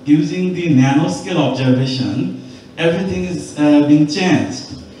using the nanoscale observation, everything is being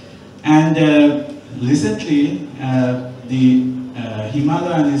changed. And recently, the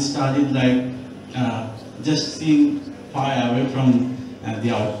Himalayan is studied like just seeing far away from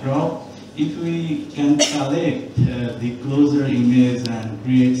the outcrop. If we can collect the closer image and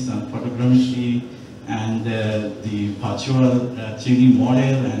create some photogrammetry and the virtual 3D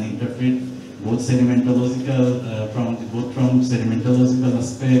model and interpret both sedimentological both from sedimentological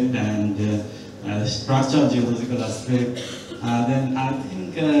aspect and structural geological aspect, then I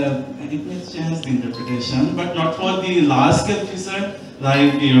think it may change the interpretation, but not for the large scale feature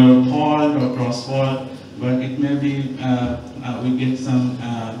like your fault or cross fault, but it may be we get some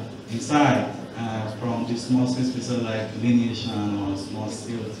insight from the small scale feature like lineation or small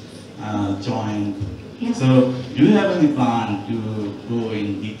scale joint. Yeah. So, do you have any plan to go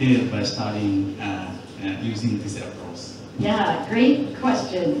in detail by studying using this approach? Yeah, great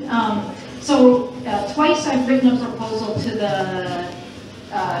question. Twice I've written a proposal to the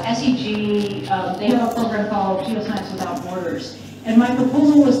SEG. They have a program called Geoscience Without Borders. And my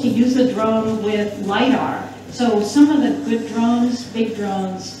proposal was to use the drone with LiDAR. So some of the good drones, big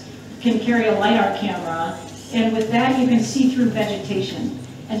drones, can carry a LiDAR camera. And with that, you can see through vegetation.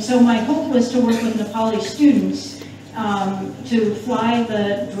 And so my hope was to work with Nepali students to fly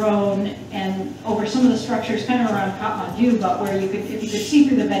the drone and over some of the structures kind of around Kathmandu, but where you could, if you could see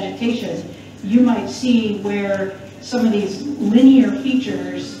through the vegetation, you might see where some of these linear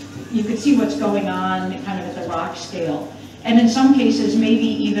features, you could see what's going on kind of at the rock scale. And in some cases, maybe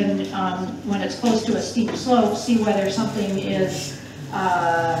even when it's close to a steep slope, see whether something is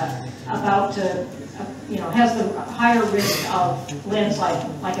about to, has the higher risk of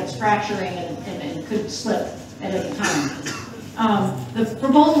landslide, like it's fracturing and could slip at any time. The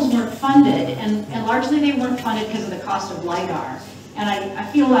proposals weren't funded, and largely they weren't funded because of the cost of LiDAR. And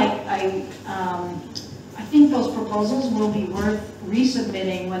I feel like I think those proposals will be worth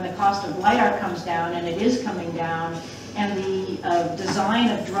resubmitting when the cost of LiDAR comes down, and it is coming down, and the design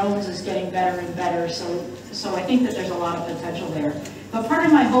of drones is getting better and better. So I think that there's a lot of potential there. But part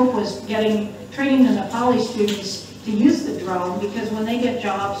of my hope was training the Nepali students to use the drone, because when they get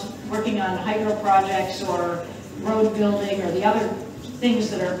jobs working on hydro projects or road building or the other things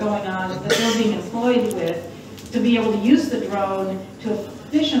that are going on that they're being employed with, to be able to use the drone to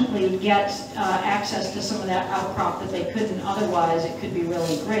efficiently get access to some of that outcrop that they couldn't otherwise, it could be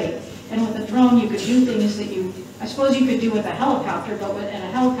really great. And with a drone, you could do things that I suppose you could do with a helicopter, but in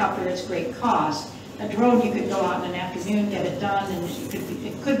a helicopter, it's great cost. A drone, you could go out in an afternoon, get it done, and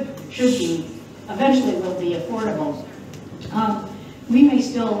should be, eventually will be affordable. We may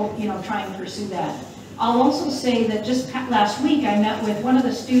still, try and pursue that. I'll also say that just last week, I met with one of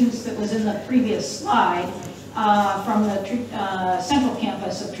the students that was in the previous slide from the central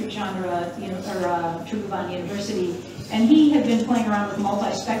campus of Trichandra, Tribhuvan University, and he had been playing around with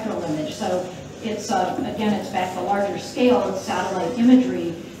multispectral image. So it's, again, it's back to larger scale, it's satellite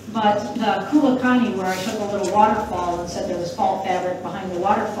imagery. But the Kulakani, where I took a little waterfall and said there was fault fabric behind the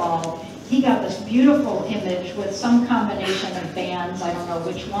waterfall, he got this beautiful image with some combination of bands, I don't know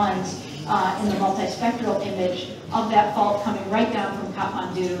which ones, in the multispectral image of that fault coming right down from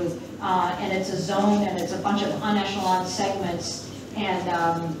Kathmandu. And it's a zone, and it's a bunch of unecheloned segments.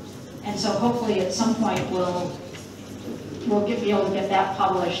 And so hopefully at some point we'll be able to get that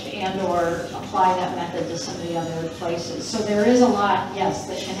published and or apply that method to some of the other places. So there is a lot, yes,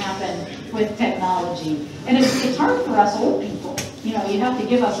 that can happen with technology. And it's hard for us old people. You have to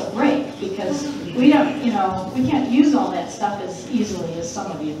give us a break, because we don't, we can't use all that stuff as easily as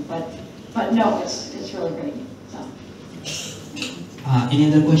some of you. But no, it's really great. So.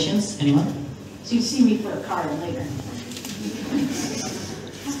 Any other questions? Anyone? So you see me for a card later.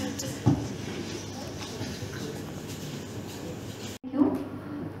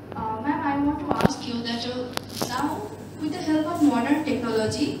 Now, with the help of modern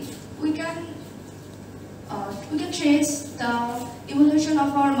technology, we can trace the evolution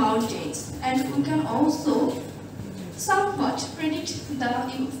of our mountains, and we can also somewhat predict the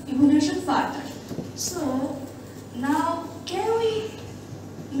evolution further. So now, can we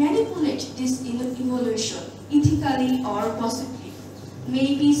manipulate this evolution ethically or possibly?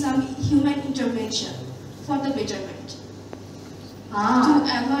 Maybe some human intervention for the betterment to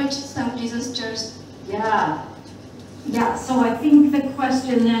avoid some disasters. Yeah, so I think the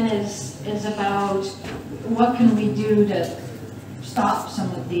question then is about what can we do to stop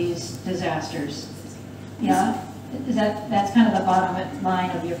some of these disasters? Yeah, that's kind of the bottom line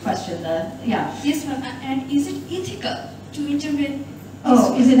of your question. Yes, ma'am. And is it ethical to intervene?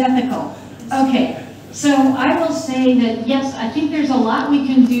 Oh, is it ethical? Okay. So I will say that yes, I think there's a lot we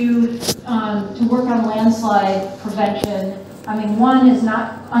can do to work on landslide prevention. I mean, one is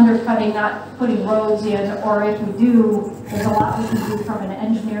not undercutting, not putting roads in, or if we do, there's a lot we can do from an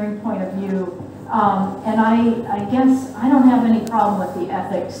engineering point of view And I guess I don't have any problem with the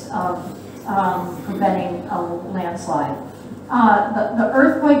ethics of preventing a landslide. The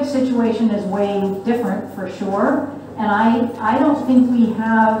earthquake situation is way different for sure, and I don't think we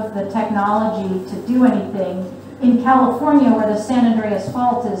have the technology to do anything. In California, where the San Andreas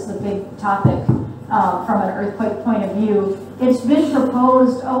Fault is the big topic from an earthquake point of view, it's been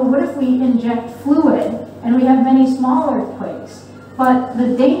proposed, oh, what if we inject fluid and we have many small earthquakes? But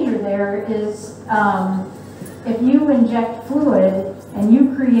the danger there is if you inject fluid and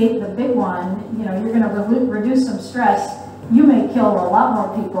you create the big one, you know, you're going to reduce some stress. You may kill a lot more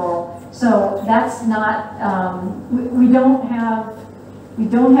people. So that's not, we don't have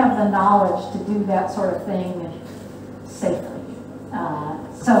the knowledge to do that sort of thing safely.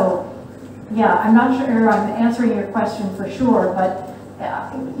 So yeah, I'm not sure I'm answering your question for sure, but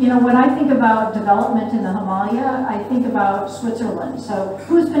you know, when I think about development in the Himalaya, I think about Switzerland. So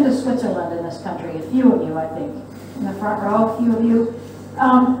who's been to Switzerland in this country? A few of you, I think. In the front row, a few of you.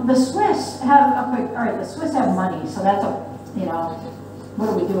 The Swiss have, okay, all right, the Swiss have money, so that's a, you know, what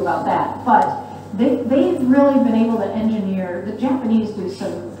do we do about that? But they've really been able to engineer, the Japanese do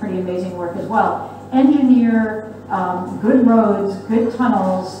some pretty amazing work as well, engineer good roads, good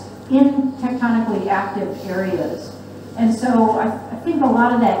tunnels in tectonically active areas. And so I think a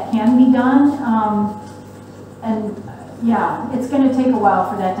lot of that can be done. And yeah, it's going to take a while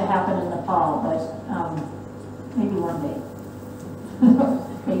for that to happen in Nepal, but maybe one day.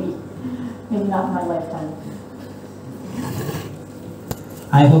 maybe not in my lifetime.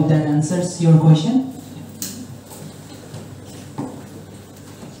 I hope that answers your question.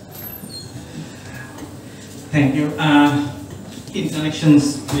 Thank you. In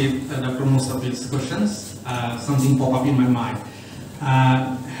connections with Dr. Mustafi's questions, something popped up in my mind.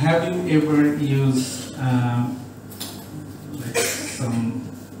 Have you ever used like some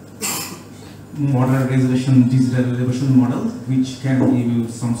model resolution, digital resolution model, which can give you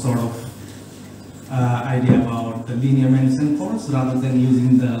some sort of idea about the linear medicine force rather than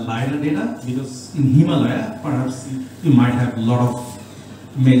using the LiDAR data? Because in Himalaya, perhaps you might have a lot of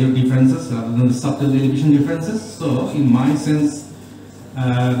major differences rather than the subtle elevation differences. So in my sense,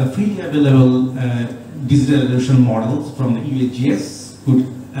 the freely available digital resolution models from the UDGS could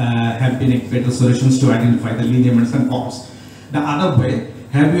have been a better solutions to identify the linear medicine forms. The other way,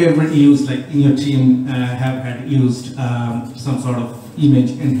 have you ever used, like in your team, have had used some sort of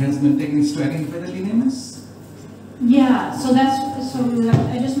image enhancement techniques to identify the linearness? Yeah, so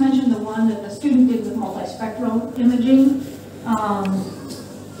I just mentioned the one that the student did with multispectral imaging.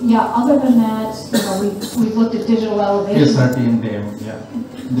 Yeah, other than that, you know, we've looked at digital elevation. SRT and DAM, yeah.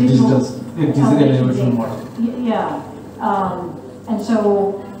 The digital elevation model. Yeah, and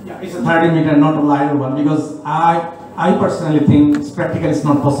so... Yeah, it's a 30 meter, not a LiDAR one, because I personally think it's practically it's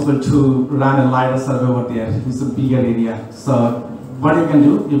not possible to run a LiDAR survey over there. It's a bigger area. So what you can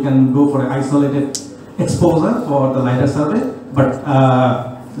do, you can go for an isolated exposure for the LiDAR survey, but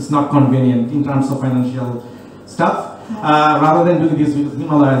it's not convenient in terms of financial stuff. Rather than doing this with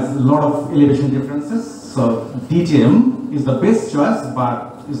Himalaya, has a lot of elevation differences. So DTM is the best choice,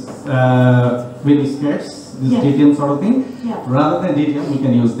 but it's very scarce. This DTM sort of thing. Yeah. Rather than DTM, we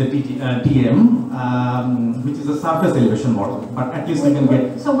can use the TM, which is a surface elevation model. But at least we can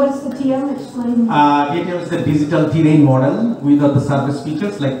get. So what's the TM? Explain. DTM is the digital terrain model without the surface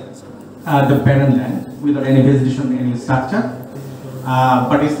features like the barren land, without any vegetation, any structure.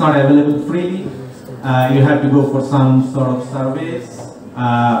 But it's not available freely. You have to go for some sort of surveys.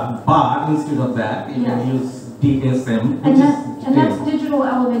 But instead of that, you can use DSM, which and that's digital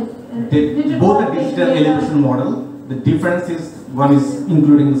elevation. Both the digital elevation model, the difference is one is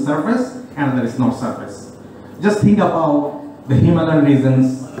including the surface and there is no surface. Just think about the Himalayan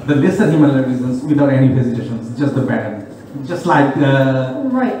regions, the lesser Himalayan regions without any vegetation, just the barren, just like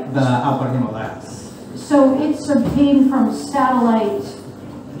the upper Himalayas. So it's obtained from satellite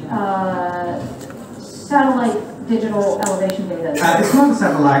digital elevation data. It's not a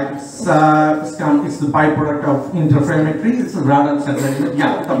satellite. It's the byproduct of interferometry. It's a radar satellite.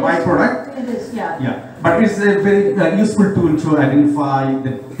 Yeah, it's a byproduct. It is. Yeah. Yeah, but it's a very useful tool to identify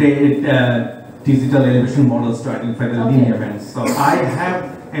the digital elevation models to identify the linear bands. So I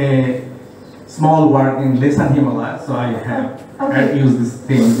have a small work in Western Himalaya, so I have used this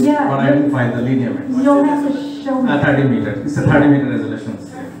thing for identify the linear bands. You'll have to show me. 30 meters. It's a 30 meter resolution.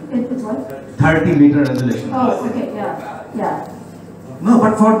 It's what? 30 meter resolution. Oh, okay, yeah. No,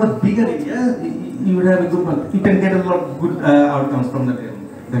 but for the bigger area, you would have a good one. You can get a lot of good outcomes from the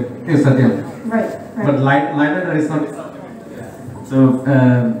SRTM. Right. But LiDAR is not. So,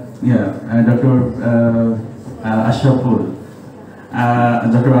 Dr. Ashraful,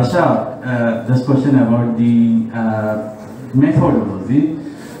 Dr. Bashar, this question about the methodology.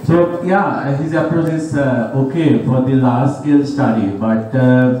 So yeah, his approach is okay for the large scale study, but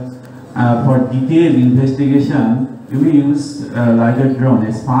for detailed investigation, if we use LiDAR drone,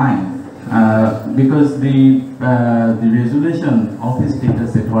 is fine because the resolution of his data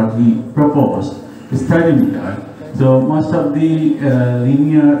set, what he proposed, is 30 meters. So most of the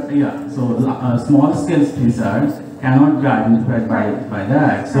linear, small scale features cannot be identified by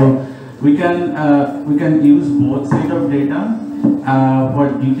that. So we can use both set of data. For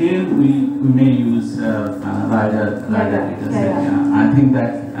detail, we may use LiDAR data set. Yeah. I think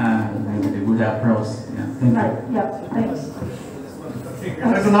that may be a good approach. Yeah. Thank you. Yeah. Thanks.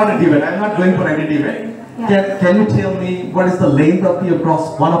 That's not a debate. I'm not going for any debate. Yeah. Can you tell me what is the length of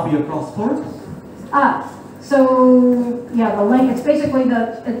one of your cross faults? So yeah, the length. It's basically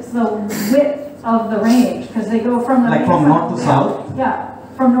the width of the range because they go from the from north to south. Yeah,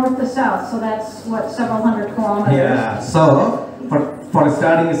 from north to south. So that's what, several hundred kilometers. Yeah. So for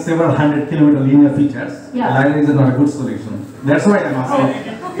studying several 100 kilometer linear features, LiDAR is not a good solution. That's why I'm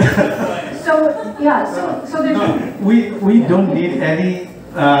asking. So there's we don't need any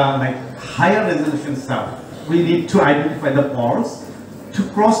like higher resolution stuff. We need to identify the faults. To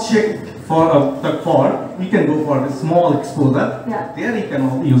cross check for the fault, we can go for a small exposure. Yeah. There you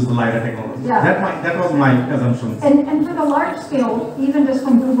can use the LiDAR technology. Yeah. That was my assumption. And for the large scale, even just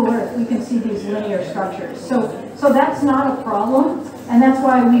from Google Earth, we can see these linear structures. So that's not a problem. And that's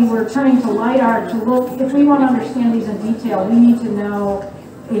why we were turning to LiDAR to look. If we want to understand these in detail, we need to know,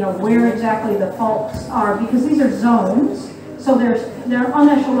 where exactly the faults are, because these are zones. So they're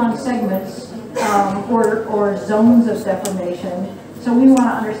unecheloned segments or zones of deformation. So we want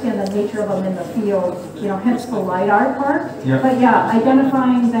to understand the nature of them in the field, hence the LiDAR part. Yeah. But yeah,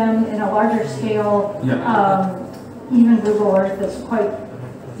 identifying them in a larger scale, even Google Earth is quite,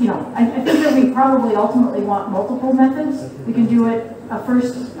 I think that we probably ultimately want multiple methods. We can do it a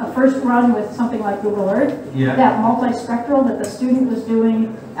first run with something like Google Earth. Yeah. That multispectral that the student was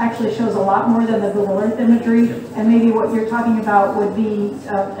doing actually shows a lot more than the Google Earth imagery, and maybe what you're talking about would be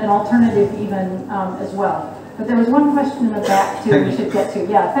an alternative even as well. But there was one question in the back too we should get to.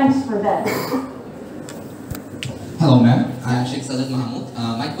 Yeah, thanks for that. Hello ma'am, I am Sheikh Sajjad Mahmood.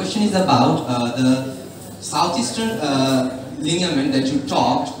 My question is about the southeastern lineament that you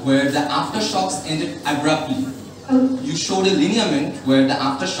talked where the aftershocks ended abruptly. You showed a lineament where the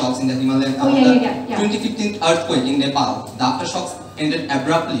aftershocks in the Himalaya, 2015 earthquake in Nepal, the aftershocks ended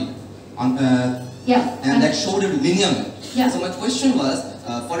abruptly on, and that showed a lineament. Yeah. So my question was,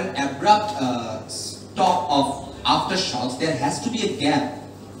 for an abrupt stop of aftershocks, there has to be a gap.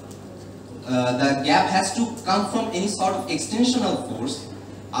 The gap has to come from any sort of extensional force.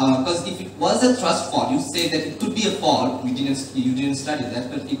 Because if it was a thrust fault, you say that it could be a fault. You didn't study that,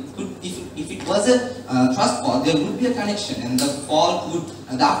 but it could. If it was a thrust fault, there would be a connection, and the fault would,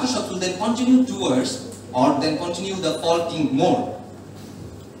 the aftershock would then continue towards, or then continue the faulting more.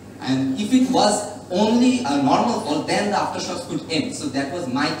 And if it was only a normal fault, then the aftershocks could end. So that was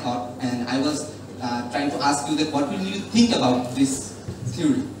my thought, and I was trying to ask you that what will you think about this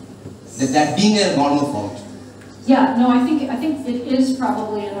theory, that being a normal fault. Yeah, no, I think it is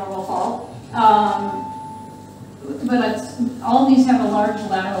probably a normal fault, but all these have a large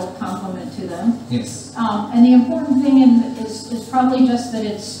lateral complement to them. Yes. And the important thing is probably just that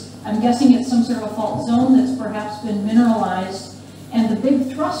I'm guessing it's some sort of a fault zone that's perhaps been mineralized, and the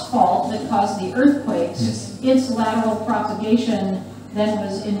big thrust fault that caused the earthquakes, its lateral propagation then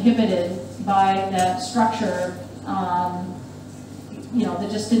was inhibited by that structure. That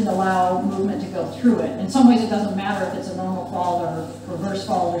just didn't allow movement to go through it. In some ways, it doesn't matter if it's a normal fault or reverse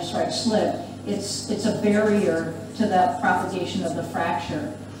fault or strike slip. It's a barrier to that propagation of the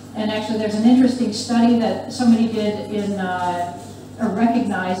fracture. And actually, there's an interesting study that somebody did in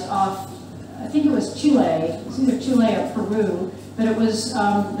recognized off, I think it was Chile. It's either Chile or Peru, but it was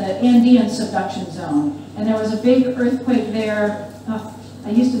the Andean subduction zone. And there was a big earthquake there. I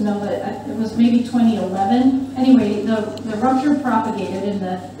used to know that it was maybe 2011. Anyway, the rupture propagated, and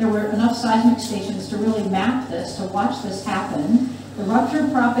there were enough seismic stations to really map this, to watch this happen. The rupture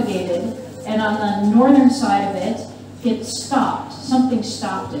propagated, and on the northern side of it, it stopped. Something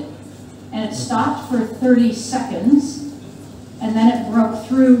stopped it. And it stopped for 30 seconds, and then it broke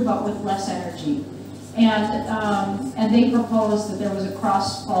through, but with less energy. And they proposed that there was a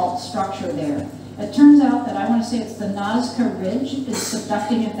cross-fault structure there. It turns out that I want to say it's the Nazca Ridge is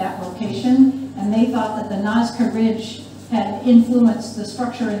subducting at that location, and they thought that the Nazca Ridge had influenced the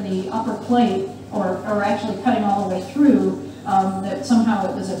structure in the upper plate, or actually cutting all the way through, that somehow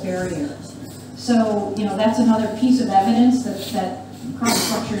it was a barrier. So, you know, that's another piece of evidence that crop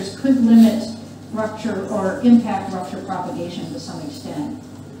structures could limit rupture or impact rupture propagation to some extent.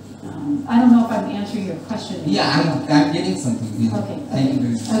 I don't know if I'm answering your question. Yeah, I'm getting something. Yeah. Okay. Thank you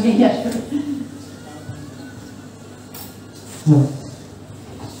very much. Okay, yeah, sure.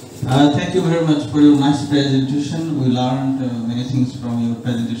 Thank you very much for your nice presentation. We learned many things from your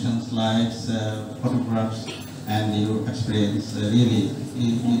presentation, slides, photographs, and your experience. Really,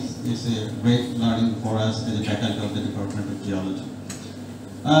 it's a great learning for us as a faculty of the Department of Geology.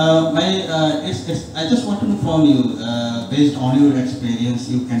 I just want to know from you, based on your experience,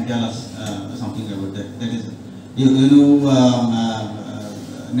 you can tell us something about that. That is,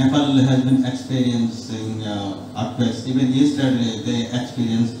 Nepal has been experiencing earthquakes. Even yesterday, they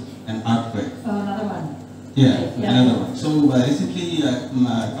experienced an earthquake. Oh, another one. Yeah, Okay, yeah. another one. So recently, a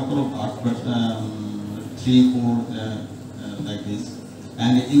couple of earthquakes, 3, 4, like this.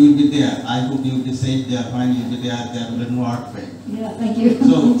 And you will be there. I hope you will be safe there. When you will be there, there will be no earthquake. Yeah, thank you.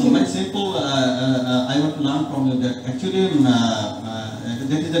 So my simple, I want to learn from you that actually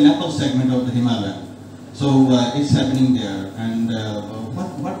that is the Nepal segment of the Himalaya. So it's happening there. And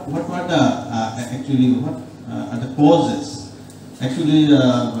what were the are the causes? Actually,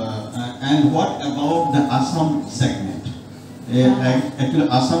 and what about the Assam segment? Actually,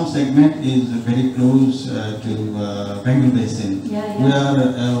 Assam segment is very close to Bengal Basin. Yeah. We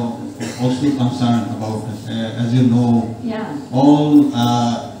are also concerned about, as you know, all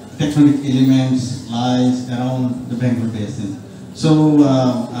tectonic elements lies around the Bengal Basin. So,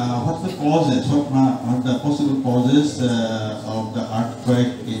 what's the causes? What are the possible causes of the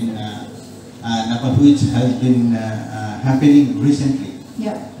earthquake in Nepal, which has been happening recently?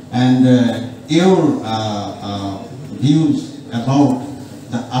 Yeah. And your views about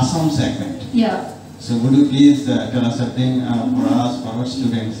the Assam segment. Yeah. So would you please tell us something for us, for our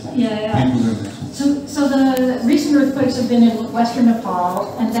students? Yeah. Thank you very much. So the recent earthquakes have been in Western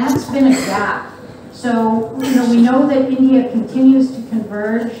Nepal, and that's been a gap. So, you know, we know that India continues to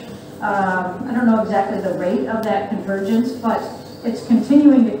converge. I don't know exactly the rate of that convergence, but it's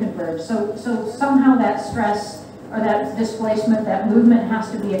continuing to converge. So somehow that stress or that displacement, that movement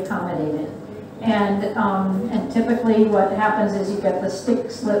has to be accommodated. And typically what happens is you get the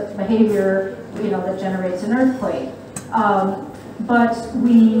stick-slip behavior, you know, that generates an earthquake. But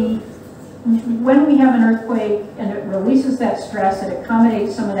when we have an earthquake and it releases that stress, it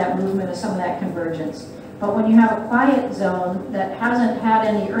accommodates some of that movement and some of that convergence. But when you have a quiet zone that hasn't had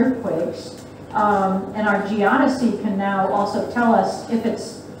any earthquakes, and our geodesy can now also tell us if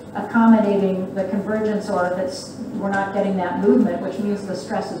it's accommodating the convergence or if we're not getting that movement, which means the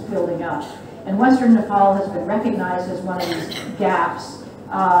stress is building up. And Western Nepal has been recognized as one of these gaps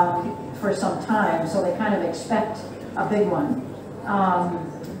for some time, so they kind of expect a big one.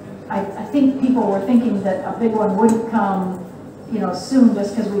 I think people were thinking that a big one wouldn't come, you know, soon,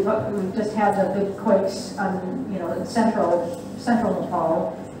 just because we've just had the big quakes on, you know, in central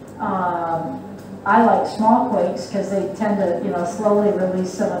Nepal. I like small quakes because they tend to, you know, slowly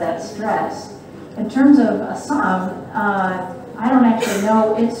release some of that stress. In terms of Assam, I don't actually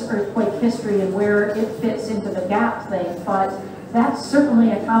know its earthquake history and where it fits into the gap thing, but that's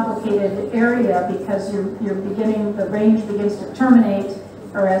certainly a complicated area because the range begins to terminate,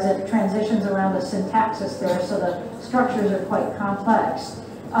 or as it transitions around the syntaxis there, so the structures are quite complex.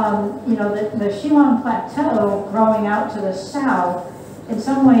 You know, the Shillong Plateau growing out to the south, in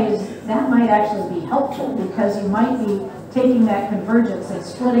some ways that might actually be helpful because you might be taking that convergence and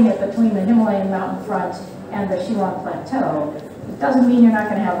splitting it between the Himalayan mountain front and the Shillong Plateau. It doesn't mean you're not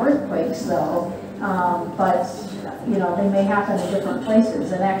going to have earthquakes though, but you know, they may happen in different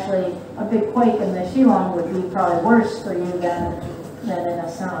places, and actually a big quake in the Shillong would be probably worse for you than in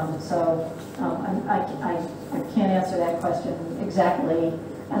Assam. So I can't answer that question exactly,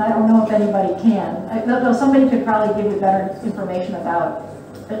 and I don't know if anybody can. Though somebody could probably give you better information about,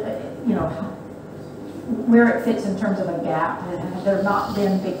 you know, where it fits in terms of a gap. There have not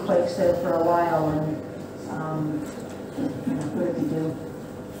been big quakes there for a while, and you know, what do we do?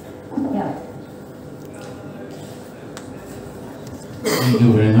 Yeah. Thank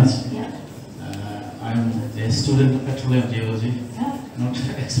you very much. Yeah. I'm a student of petroleum geology, not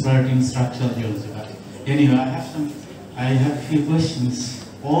expert in structural geology, but anyway, I have a few questions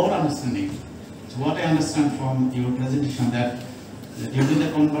or understanding. So what I understand from your presentation that during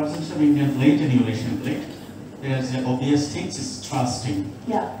the convergence of Indian plate and Eurasian plate, there's the obvious things is thrusting,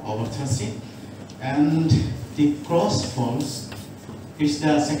 over thrusting, and the cross faults is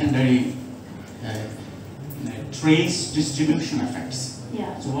the secondary trace distribution effects.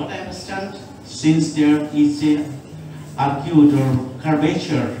 So what I understand, since there is a acute or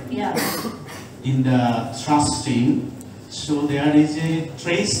curvature in the thrusting. So there is a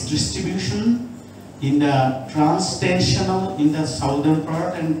trace distribution in the transtensional in the southern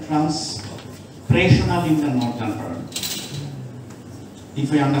part and transpressional in the northern part.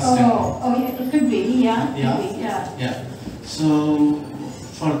 If I understand. Oh, yeah, it could be, yeah. Yeah. Could be, yeah. Yeah. So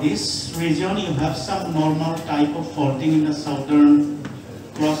for this region, you have some normal type of faulting in the southern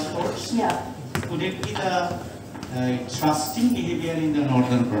crossroads. Yeah. Could it be the thrusting behavior in the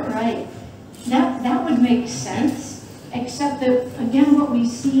northern part? Right. That would make sense, except that, again, what we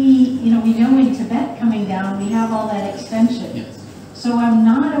see, we know in Tibet coming down, we have all that extension. Yes. So I'm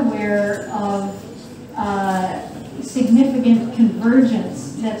not aware of significant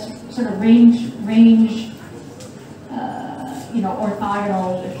convergence that's sort of range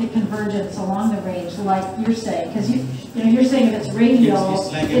orthogonal convergence along the range, like you're saying, because you're saying if it's radial,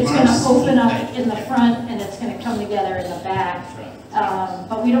 it's like it's going to open up like in the front and it's going to come together in the back.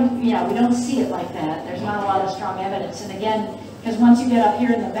 But we don't see it like that. There's not a lot of strong evidence. And again, because once you get up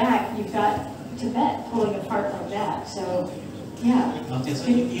here in the back, you've got Tibet pulling apart like that. So, yeah. Okay, so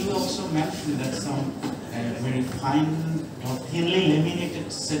you also mentioned that some very fine or thinly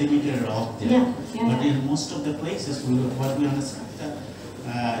laminated sedimentary rock there. Yeah, but in most of the places, what we understand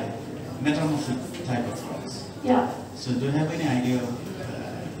metamorphic type of rocks. Yeah. So do you have any idea of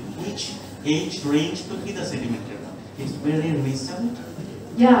which age range could be the sedimentary rock? It's very recent.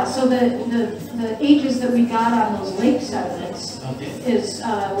 Yeah, so the ages that we got on those lake sediments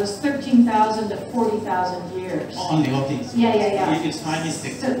was 13,000 to 40,000 years. Only, okay. Yeah. It's my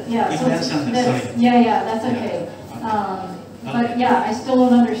mistake. So, yeah, you so mentioned that, sorry. Yeah, that's okay. But yeah, I still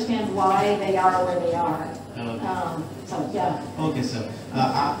don't understand why they are where they are. So yeah. Okay, sir.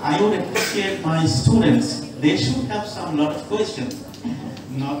 I would appreciate my students. They should have some lot of questions,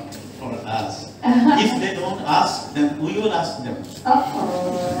 not for us. If they don't ask, then we will ask them.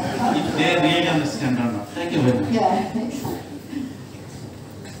 If they really understand or not. Thank you very much. Yeah, thanks.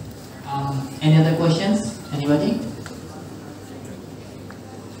 Any other questions? Anybody?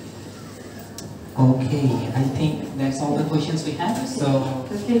 Okay, I think that's all the questions we have. So,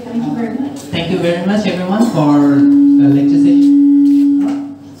 okay, thank you very much. Thank you very much, everyone, for the lecture session.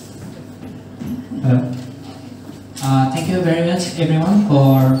 Thank you very much, everyone,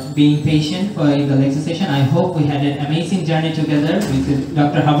 for being patient for the lecture session. I hope we had an amazing journey together with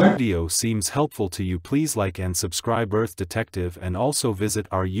Dr. Hubbard. Video seems helpful to you, please like and subscribe Earth Detective, and also visit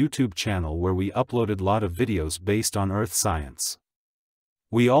our YouTube channel where we uploaded lot of videos based on earth science.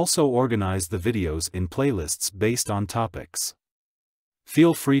 We also organize the videos in playlists based on topics.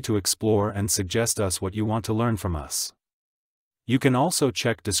 Feel free to explore and suggest us what you want to learn from us. You can also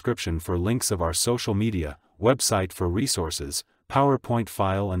check description for links of our social media, website for resources, PowerPoint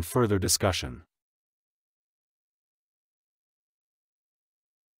file and further discussion.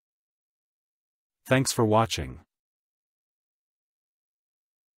 Thanks for watching.